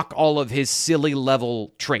unlock all of his silly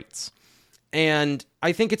level traits. And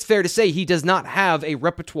I think it's fair to say he does not have a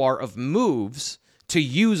repertoire of moves to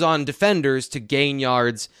use on defenders to gain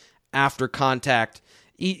yards after contact.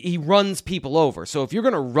 He runs people over. So if you're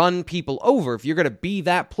going to run people over, if you're going to be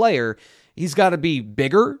that player, he's got to be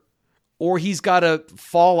bigger, or he's got to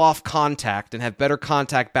fall off contact and have better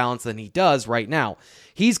contact balance than he does right now.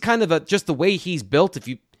 He's kind of just the way he's built. If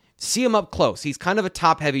you see him up close, he's kind of a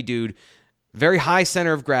top-heavy dude, very high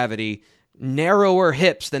center of gravity, narrower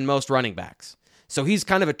hips than most running backs. So he's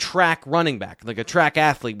kind of a track running back, like a track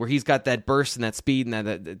athlete, where he's got that burst and that speed and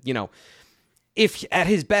that if at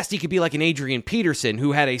his best he could be like an Adrian Peterson,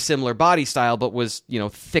 who had a similar body style but was,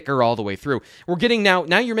 thicker all the way through. We're getting now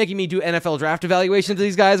you're making me do NFL draft evaluations of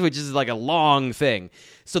these guys, which is a long thing.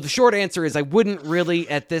 So the short answer is I wouldn't really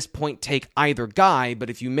at this point take either guy, but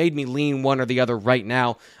if you made me lean one or the other right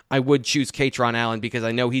now, I would choose Keystone Allen, because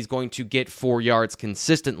I know he's going to get 4 yards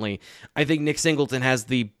consistently. I think Nick Singleton has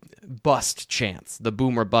the bust chance, the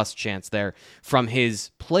boomer bust chance there from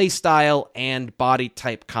his play style and body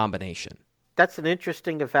type combination. That's an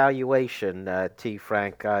interesting evaluation, T.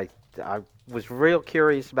 Frank. I was real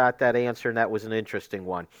curious about that answer, and that was an interesting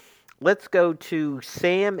one. Let's go to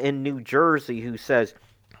Sam in New Jersey, who says,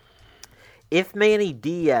 if Manny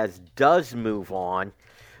Diaz does move on,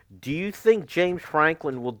 do you think James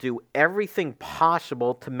Franklin will do everything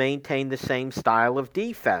possible to maintain the same style of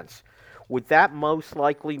defense? Would that most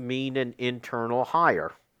likely mean an internal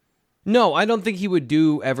hire? No, I don't think he would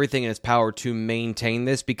do everything in his power to maintain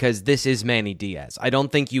this, because this is Manny Diaz. I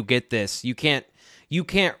don't think you get this. You can't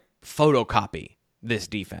photocopy this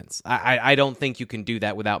defense. I don't think you can do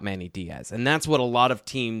that without Manny Diaz. And that's what a lot of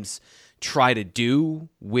teams try to do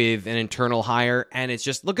with an internal hire. And it's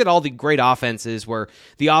just, look at all the great offenses where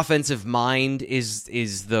the offensive mind is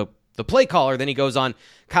the play caller. Then he goes on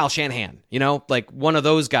Kyle Shanahan, one of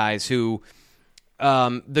those guys who...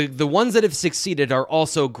 the ones that have succeeded are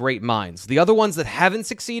also great minds. The other ones that haven't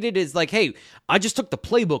succeeded is hey, I just took the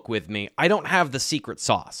playbook with me. I don't have the secret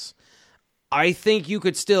sauce. I think you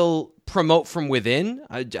could still promote from within.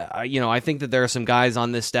 I think that there are some guys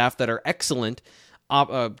on this staff that are excellent.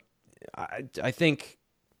 I think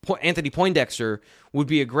Anthony Poindexter would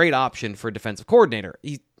be a great option for a defensive coordinator.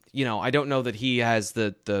 I don't know that he has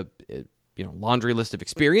the laundry list of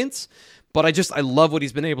experience, but I love what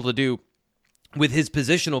he's been able to do with his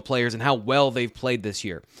positional players and how well they've played this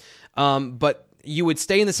year. But you would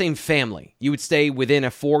stay in the same family. You would stay within a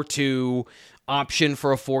 4-2 option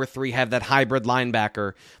for a 4-3, have that hybrid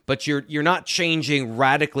linebacker, but you're not changing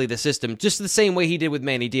radically the system, just the same way he did with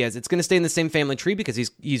Manny Diaz. It's going to stay in the same family tree because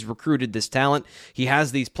he's recruited this talent. He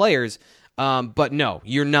has these players, but no,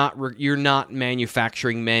 you're not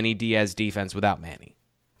manufacturing Manny Diaz defense without Manny.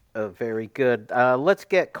 Very good. Let's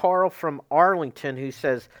get Carl from Arlington, who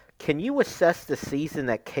says, can you assess the season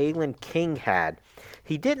that Kalen King had?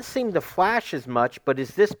 He didn't seem to flash as much, but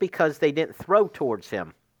is this because they didn't throw towards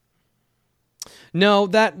him? No,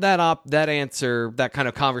 that answer, that kind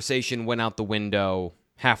of conversation went out the window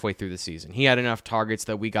halfway through the season. He had enough targets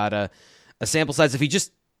that we got a sample size. If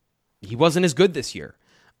he wasn't as good this year.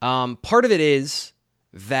 Part of it is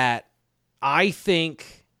that I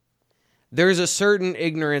think there's a certain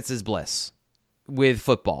ignorance is bliss with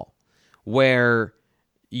football, where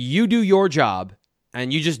you do your job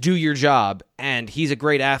and you just do your job, and he's a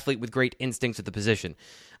great athlete with great instincts at the position.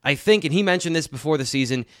 I think, and he mentioned this before the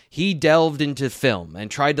season, he delved into film and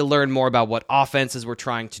tried to learn more about what offenses were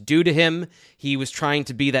trying to do to him. He was trying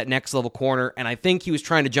to be that next level corner, and I think he was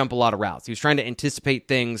trying to jump a lot of routes. He was trying to anticipate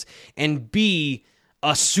things and be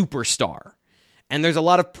a superstar. And there's a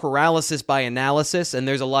lot of paralysis by analysis, and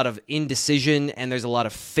there's a lot of indecision, and there's a lot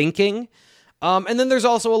of thinking. And then there's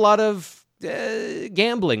also a lot of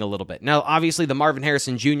gambling a little bit. Now, obviously, the Marvin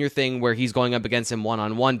Harrison Jr. thing where he's going up against him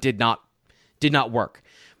one-on-one did not work.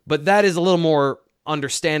 But that is a little more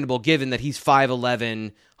understandable given that he's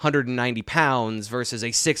 5'11", 190 pounds versus a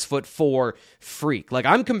 6'4" freak. Like,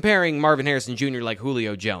 I'm comparing Marvin Harrison Jr. like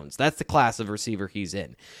Julio Jones. That's the class of receiver he's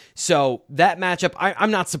in. So that matchup, I'm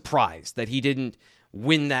not surprised that he didn't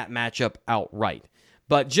win that matchup outright.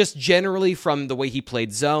 But just generally from the way he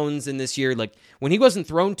played zones in this year, like when he wasn't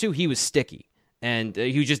thrown to, he was sticky. And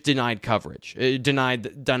he just denied coverage, denied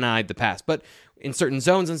the pass. But in certain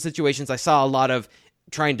zones and situations, I saw a lot of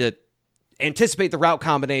trying to anticipate the route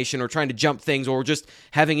combination or trying to jump things or just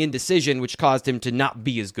having indecision, which caused him to not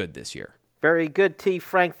be as good this year. Very good, T.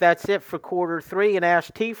 Frank. That's it for quarter 3. And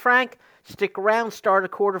ask T. Frank, stick around, start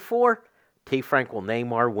of quarter 4. T. Frank will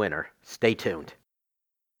name our winner. Stay tuned.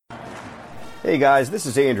 Hey guys, this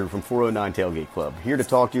is Andrew from 409 Tailgate Club, here to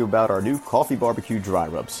talk to you about our new coffee barbecue dry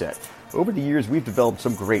rub set. Over the years, we've developed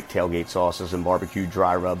some great tailgate sauces and barbecue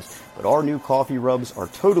dry rubs, but our new coffee rubs are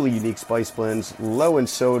totally unique spice blends, low in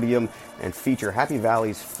sodium, and feature Happy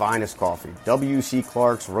Valley's finest coffee, W.C.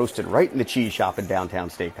 Clark's, roasted right in the cheese shop in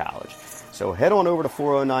downtown State College. So head on over to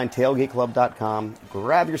 409tailgateclub.com,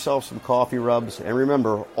 grab yourself some coffee rubs, and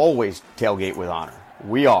remember, always tailgate with honor.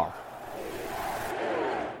 We are.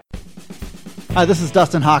 Hi, this is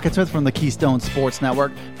Dustin Hawkinsmith from the Keystone Sports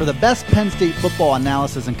Network. For the best Penn State football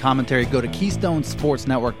analysis and commentary, go to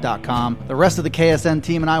KeystoneSportsNetwork.com. The rest of the KSN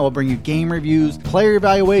team and I will bring you game reviews, player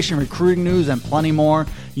evaluation, recruiting news, and plenty more.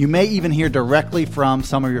 You may even hear directly from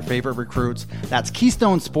some of your favorite recruits. That's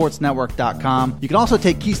KeystoneSportsNetwork.com. You can also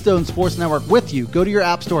take Keystone Sports Network with you. Go to your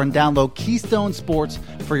app store and download Keystone Sports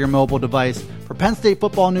for your mobile device. For Penn State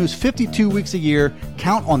football news 52 weeks a year,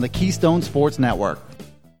 count on the Keystone Sports Network.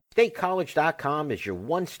 StateCollege.com is your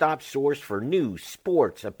one-stop source for news,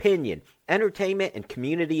 sports, opinion, entertainment, and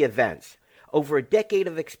community events. Over a decade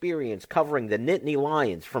of experience covering the Nittany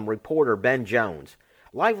Lions from reporter Ben Jones.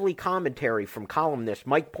 Lively commentary from columnist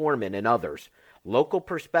Mike Poorman and others. Local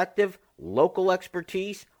perspective, local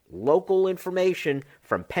expertise, local information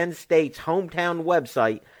from Penn State's hometown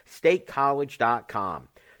website, StateCollege.com.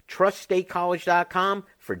 Trust StateCollege.com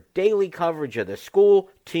for daily coverage of the school,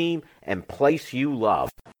 team, and place you love.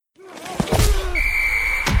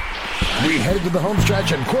 We head to the home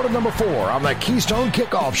stretch in quarter number 4 on the Keystone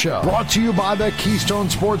Kickoff Show. Brought to you by the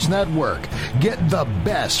Keystone Sports Network. Get the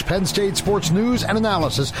best Penn State sports news and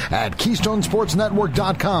analysis at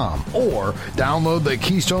KeystoneSportsNetwork.com or download the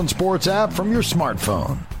Keystone Sports app from your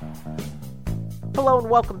smartphone. Hello and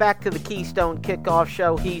welcome back to the Keystone Kickoff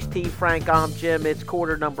Show. He's T. Frank, I'm Jim. It's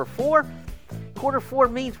quarter number 4. Quarter 4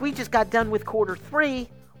 means we just got done with quarter 3,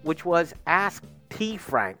 which was Ask T.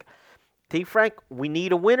 Frank. T. Frank, we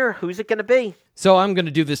need a winner. Who's it going to be? So I'm going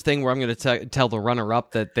to do this thing where I'm going to tell the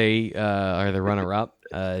runner-up that they are the runner-up.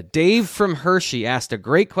 Dave from Hershey asked a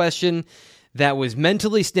great question that was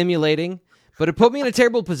mentally stimulating, but it put me in a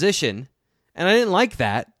terrible position, and I didn't like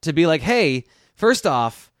that, to be like, hey, first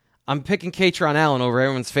off, I'm picking Katron Allen over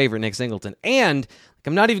everyone's favorite, Nick Singleton, and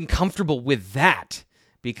I'm not even comfortable with that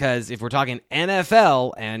Because if we're talking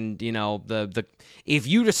NFL and, the if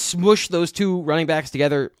you just smush those two running backs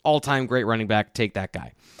together, all-time great running back, take that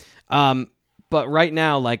guy. But right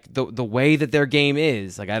now, like the way that their game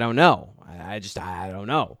is, like I don't know. I don't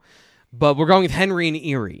know. But we're going with Henry and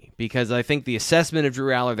Erie because I think the assessment of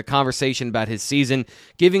Drew Aller, the conversation about his season,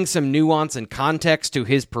 giving some nuance and context to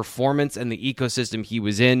his performance and the ecosystem he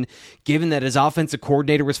was in, given that his offensive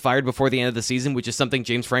coordinator was fired before the end of the season, which is something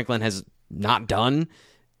James Franklin has not done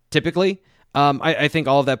typically. I think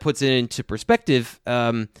all of that puts it into perspective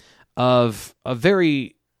of a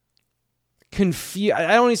very I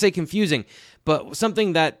don't want to say confusing, but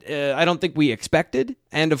something that I don't think we expected.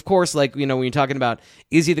 And of course, like, when you're talking about,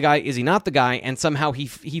 is he the guy, is he not the guy? And somehow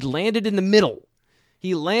he landed in the middle.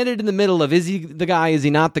 He landed in the middle of, is he the guy, is he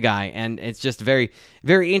not the guy? And it's just a very,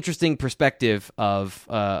 very interesting perspective of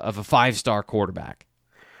a 5-star quarterback.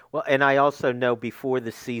 Well, and I also know before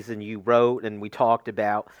the season you wrote and we talked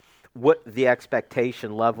about what the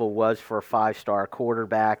expectation level was for a 5-star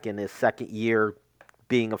quarterback in his second year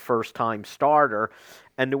being a first-time starter.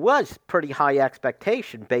 And there was pretty high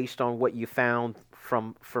expectation based on what you found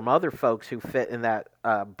from other folks who fit in that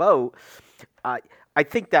boat. I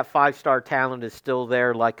think that 5-star talent is still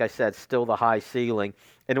there. Like I said, still the high ceiling.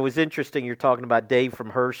 And it was interesting you're talking about Dave from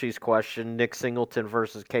Hershey's question, Nick Singleton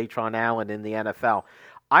versus Katron Allen in the NFL.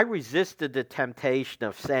 I resisted the temptation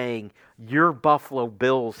of saying your Buffalo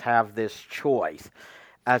Bills have this choice.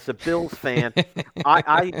 As a Bills fan,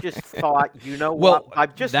 I just thought, what?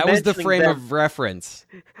 I'm just that was the frame of reference.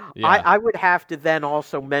 Yeah. I would have to then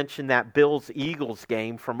also mention that Bills-Eagles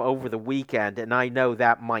game from over the weekend, and I know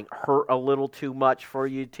that might hurt a little too much for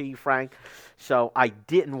you, T. Frank. So I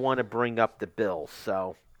didn't want to bring up the Bills.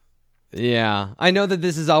 So. Yeah, I know that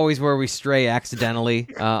this is always where we stray accidentally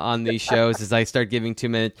on these shows as I start giving 2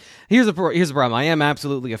 minutes. Here's the problem. I am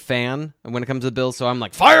absolutely a fan when it comes to the Bills, so I'm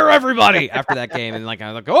like, fire everybody after that game. And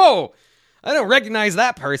I'm like, oh, I don't recognize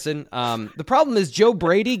that person. The problem is Joe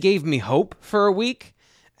Brady gave me hope for a week,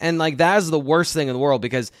 and like that is the worst thing in the world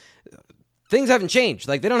because things haven't changed.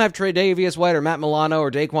 Like, they don't have Tre'Davious White or Matt Milano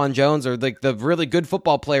or Daquan Jones or like the really good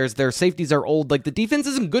football players. Their safeties are old. Like, the defense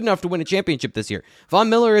isn't good enough to win a championship this year. Von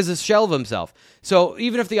Miller is a shell of himself. So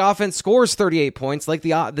even if the offense scores 38 points, like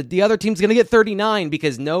the other team's going to get 39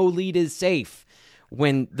 because no lead is safe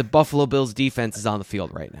when the Buffalo Bills defense is on the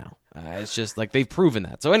field right now. It's just like they've proven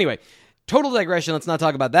that. So anyway, total digression. Let's not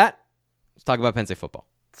talk about that. Let's talk about Penn State football.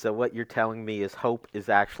 So what you're telling me is hope is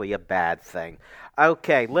actually a bad thing.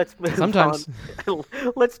 Okay, let's move Sometimes. on.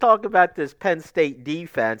 Let's talk about this Penn State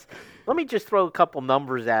defense. Let me just throw a couple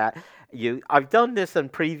numbers at you. I've done this on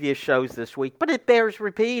previous shows this week, but it bears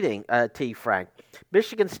repeating, T. Frank.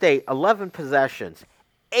 Michigan State, 11 possessions,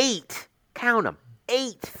 8, count them,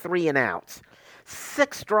 8 3-and-outs,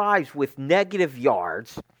 6 drives with negative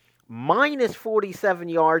yards, minus 47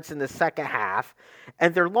 yards in the second half,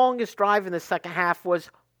 and their longest drive in the second half was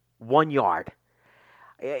 1 yard.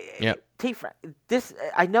 Yep. This,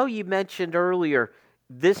 I know you mentioned earlier,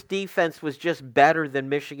 this defense was just better than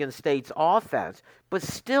Michigan State's offense, but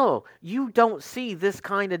still, you don't see this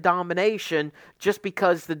kind of domination just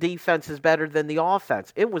because the defense is better than the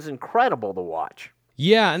offense. It was incredible to watch.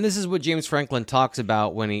 Yeah, and this is what James Franklin talks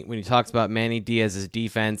about when he talks about Manny Diaz's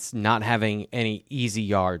defense not having any easy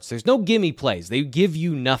yards. There's no gimme plays. They give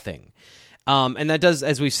you nothing. And that does,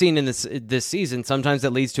 as we've seen in this season, sometimes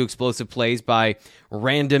that leads to explosive plays by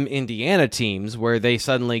random Indiana teams where they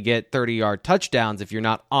suddenly get 30-yard touchdowns if you're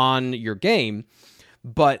not on your game.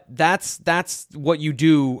 But that's what you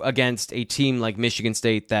do against a team like Michigan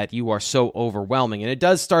State that you are so overwhelming. And it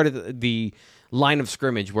does start at the line of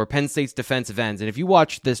scrimmage where Penn State's defensive ends. And if you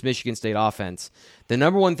watch this Michigan State offense, the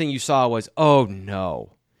number one thing you saw was, oh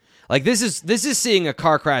no. Like, this is seeing a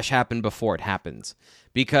car crash happen before it happens.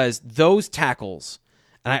 Because those tackles,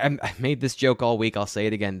 and I made this joke all week, I'll say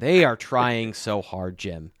it again, they are trying so hard,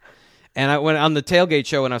 Jim. And I went on the tailgate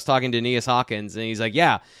show and I was talking to Aeneas Hawkins, and he's like,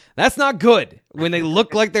 yeah, that's not good. When they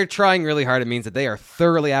look like they're trying really hard, it means that they are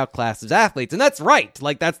thoroughly outclassed as athletes. And that's right.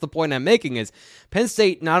 Like, that's the point I'm making is Penn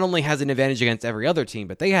State not only has an advantage against every other team,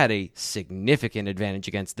 but they had a significant advantage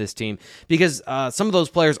against this team because some of those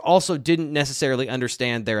players also didn't necessarily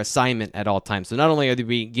understand their assignment at all times. So not only are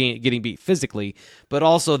they getting beat physically, but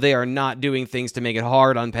also they are not doing things to make it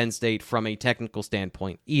hard on Penn State from a technical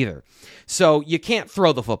standpoint either. So you can't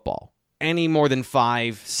throw the football any more than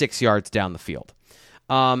 5-6 yards down the field.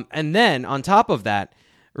 And then, on top of that,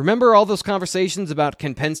 remember all those conversations about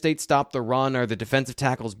can Penn State stop the run? Are the defensive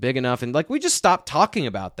tackles big enough? And we just stopped talking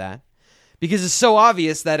about that because it's so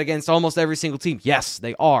obvious that against almost every single team, yes,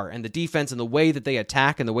 they are. And the defense and the way that they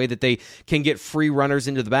attack and the way that they can get free runners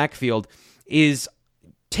into the backfield is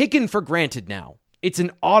taken for granted now. It's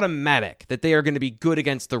an automatic that they are going to be good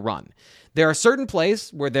against the run. There are certain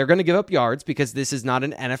plays where they're going to give up yards because this is not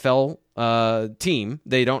an NFL team.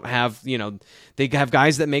 They don't have, they have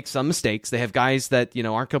guys that make some mistakes. They have guys that,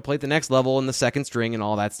 aren't going to play at the next level in the second string and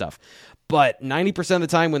all that stuff. But 90% of the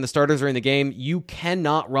time when the starters are in the game, you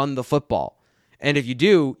cannot run the football. And if you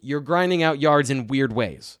do, you're grinding out yards in weird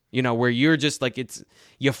ways, where you're just like,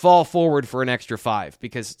 you fall forward for an extra 5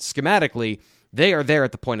 because schematically they are there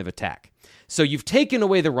at the point of attack. So you've taken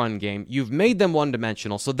away the run game. You've made them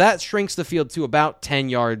one-dimensional. So that shrinks the field to about 10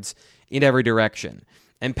 yards in every direction.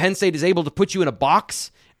 And Penn State is able to put you in a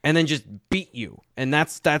box and then just beat you. And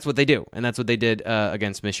that's what they do. And that's what they did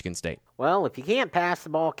against Michigan State. Well, if you can't pass the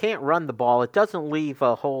ball, can't run the ball, it doesn't leave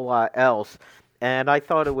a whole lot else. And I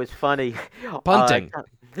thought it was funny. Punting.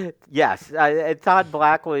 Yes. Todd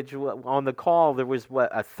Blackledge on the call, there was,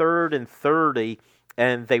 a 3rd and 30.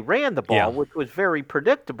 And they ran the ball, which was very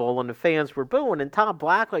predictable, and the fans were booing. And Tom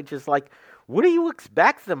Blackledge is like, what do you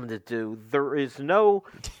expect them to do? There is no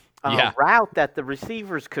route that the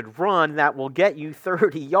receivers could run that will get you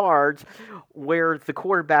 30 yards where the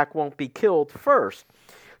quarterback won't be killed first.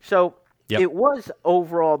 So it was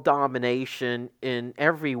overall domination in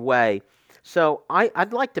every way. So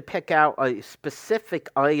I'd like to pick out a specific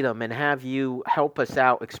item and have you help us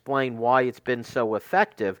out, explain why it's been so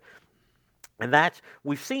effective. And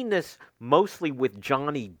we've seen this mostly with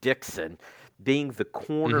Johnny Dixon being the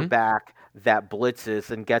cornerback that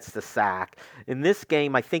blitzes and gets the sack. In this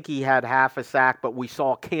game, I think he had half a sack, but we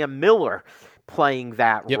saw Cam Miller playing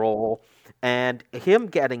that role and him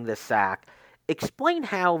getting the sack. Explain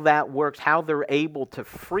how that works, how they're able to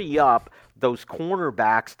free up those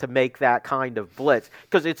cornerbacks to make that kind of blitz.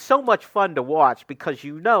 Because it's so much fun to watch because as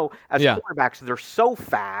cornerbacks, they're so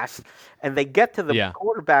fast and they get to the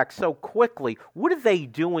quarterback so quickly. What are they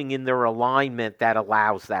doing in their alignment that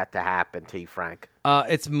allows that to happen, T. Frank?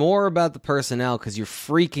 It's more about the personnel because you're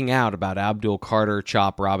freaking out about Abdul Carter,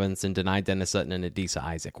 Chop Robinson, Denai Dennis Sutton, and Adisa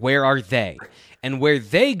Isaac. Where are they? And where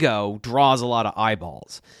they go draws a lot of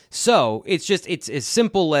eyeballs. So it's as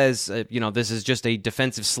simple as, this is just a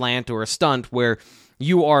defensive slant or a stunt where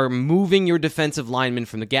you are moving your defensive lineman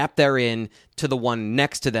from the gap they're in to the one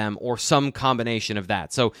next to them or some combination of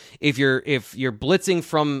that. So if you're blitzing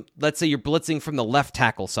from, let's say you're blitzing from the left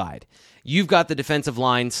tackle side, you've got the defensive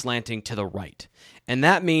line slanting to the right. And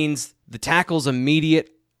that means the tackle's immediate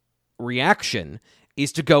reaction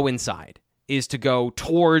is to go inside, is to go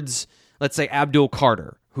towards, let's say, Abdul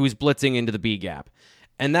Carter, who's blitzing into the B gap.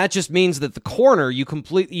 And that just means that the corner, you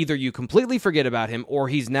completely forget about him or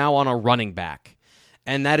he's now on a running back.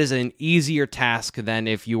 And that is an easier task than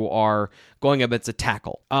if you are going up against a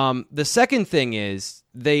tackle. The second thing is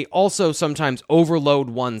they also sometimes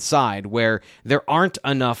overload one side where there aren't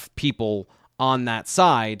enough people on that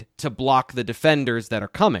side to block the defenders that are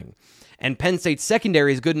coming. And Penn State's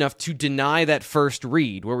secondary is good enough to deny that first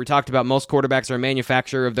read, where we talked about most quarterbacks are a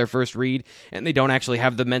manufacturer of their first read, and they don't actually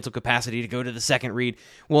have the mental capacity to go to the second read.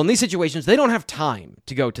 Well, in these situations, they don't have time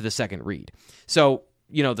to go to the second read. So,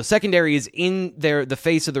 the secondary is in the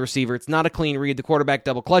face of the receiver. It's not a clean read. The quarterback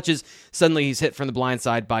double clutches. Suddenly he's hit from the blind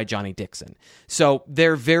side by Johnny Dixon. So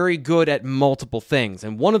they're very good at multiple things.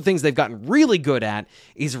 And one of the things they've gotten really good at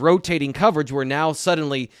is rotating coverage, where now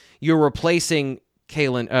suddenly you're replacing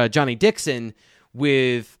Johnny Dixon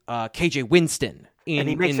with KJ Winston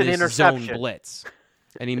in this zone blitz.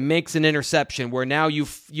 And he makes an interception where now you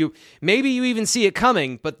maybe you even see it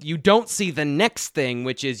coming, but you don't see the next thing,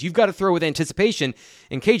 which is you've got to throw with anticipation.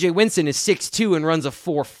 And KJ Winston is 6'2" and runs a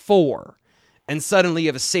 4.4. And suddenly you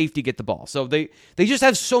have a safety get the ball. So they just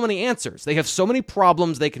have so many answers. They have so many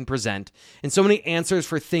problems they can present and so many answers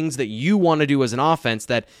for things that you want to do as an offense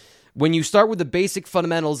that when you start with the basic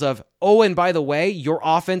fundamentals of, oh, and by the way, your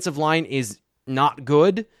offensive line is not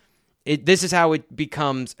good, this is how it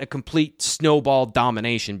becomes a complete snowball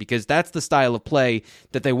domination, because that's the style of play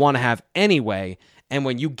that they want to have anyway. And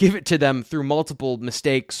when you give it to them through multiple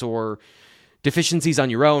mistakes or deficiencies on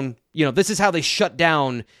your own, this is how they shut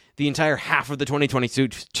down the entire half of the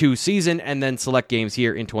 2022 season and then select games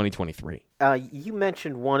here in 2023. You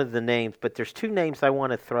mentioned one of the names, but there's two names I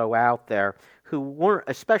want to throw out there who weren't,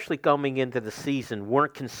 especially coming into the season,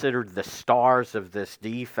 weren't considered the stars of this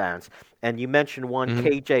defense. And you mentioned one,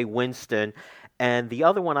 KJ Winston, and the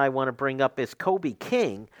other one I want to bring up is Kobe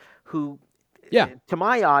King, who, to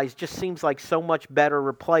my eyes, just seems like so much better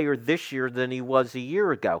a player this year than he was a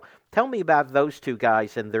year ago. Tell me about those two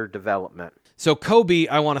guys and their development. So Kobe,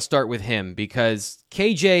 I want to start with him because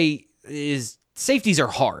KJ safeties are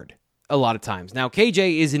hard. a lot of times. Now,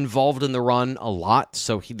 KJ is involved in the run a lot,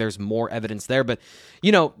 so there's more evidence there. But,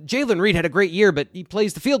 Jalen Reed had a great year, but he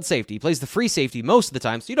plays the field safety. He plays the free safety most of the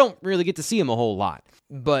time, so you don't really get to see him a whole lot.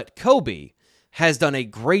 But Kobe has done a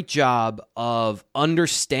great job of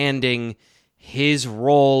understanding his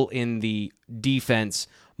role in the defense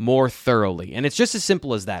more thoroughly. And it's just as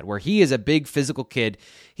simple as that, where he is a big physical kid.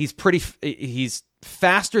 He's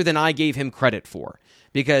faster than I gave him credit for.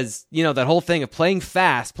 Because, that whole thing of playing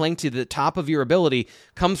fast, playing to the top of your ability,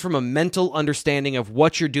 comes from a mental understanding of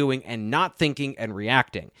what you're doing and not thinking and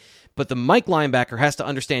reacting. But the Mike linebacker has to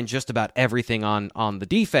understand just about everything on the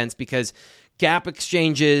defense, because gap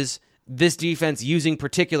exchanges, this defense using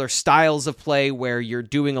particular styles of play where you're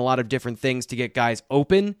doing a lot of different things to get guys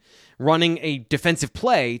open, running a defensive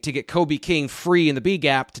play to get Kobe King free in the B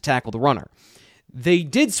gap to tackle the runner. They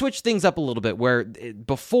did switch things up a little bit, where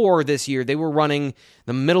before this year, they were running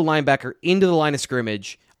the middle linebacker into the line of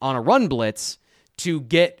scrimmage on a run blitz to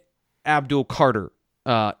get Abdul Carter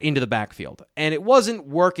into the backfield. And it wasn't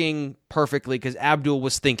working perfectly because Abdul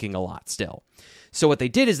was thinking a lot still. So what they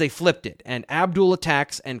did is they flipped it, and Abdul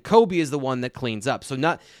attacks, and Kobe is the one that cleans up. So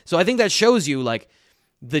I think that shows you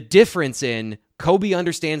the difference in Kobe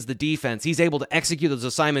understands the defense. He's able to execute those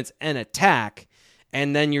assignments and attack.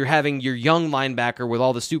 And then you're having your young linebacker with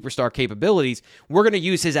all the superstar capabilities. We're going to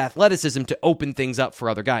use his athleticism to open things up for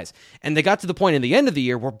other guys. And they got to the point in the end of the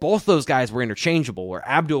year where both those guys were interchangeable, where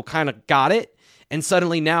Abdul kind of got it, and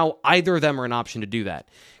suddenly now either of them are an option to do that.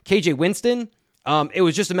 KJ Winston, it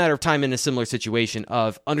was just a matter of time in a similar situation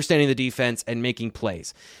of understanding the defense and making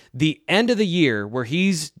plays. The end of the year where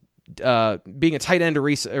he's being a tight end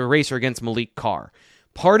eraser against Malik Carr,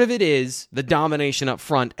 part of it is the domination up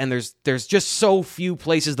front, and there's just so few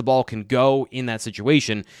places the ball can go in that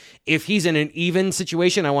situation. If he's in an even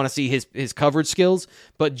situation, I want to see his coverage skills,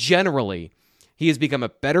 but generally, he has become a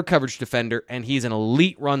better coverage defender, and he's an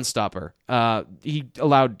elite run stopper. He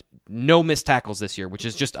allowed no missed tackles this year, which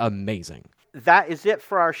is just amazing. That is it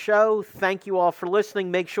for our show. Thank you all for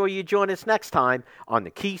listening. Make sure you join us next time on the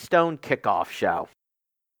Keystone Kickoff Show.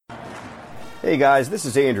 Hey guys, this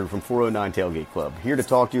is Andrew from 409 Tailgate Club, here to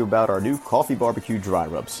talk to you about our new Coffee Barbecue Dry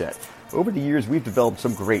Rub set. Over the years, we've developed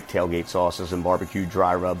some great tailgate sauces and barbecue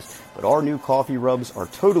dry rubs, but our new coffee rubs are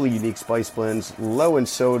totally unique spice blends, low in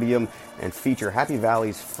sodium, and feature Happy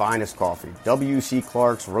Valley's finest coffee, W.C.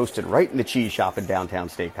 Clark's, roasted right in the cheese shop in downtown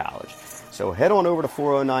State College. So head on over to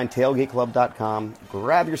 409tailgateclub.com,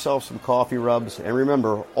 grab yourself some coffee rubs, and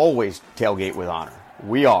remember, always tailgate with honor.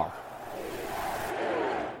 We are.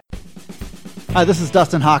 Hi, this is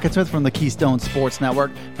Dustin Hawkinsmith from the Keystone Sports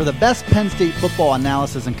Network. For the best Penn State football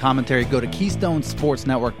analysis and commentary, go to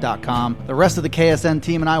KeystoneSportsNetwork.com. The rest of the KSN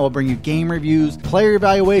team and I will bring you game reviews, player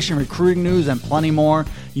evaluation, recruiting news, and plenty more.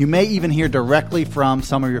 You may even hear directly from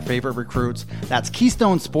some of your favorite recruits. That's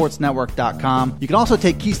KeystoneSportsNetwork.com. You can also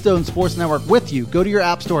take Keystone Sports Network with you. Go to your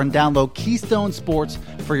app store and download Keystone Sports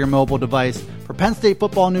for your mobile device. For Penn State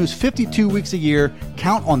football news 52 weeks a year,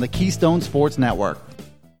 count on the Keystone Sports Network.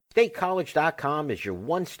 StateCollege.com is your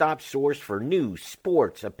one-stop source for news,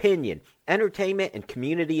 sports, opinion, entertainment, and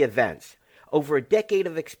community events. Over a decade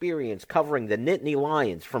of experience covering the Nittany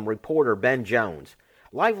Lions from reporter Ben Jones.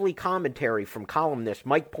 Lively commentary from columnist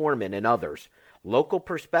Mike Poorman and others. Local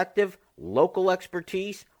perspective, local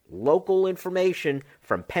expertise, local information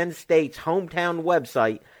from Penn State's hometown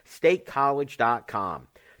website, StateCollege.com.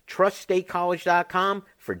 Trust StateCollege.com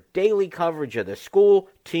for daily coverage of the school,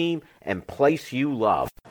 team, and place you love.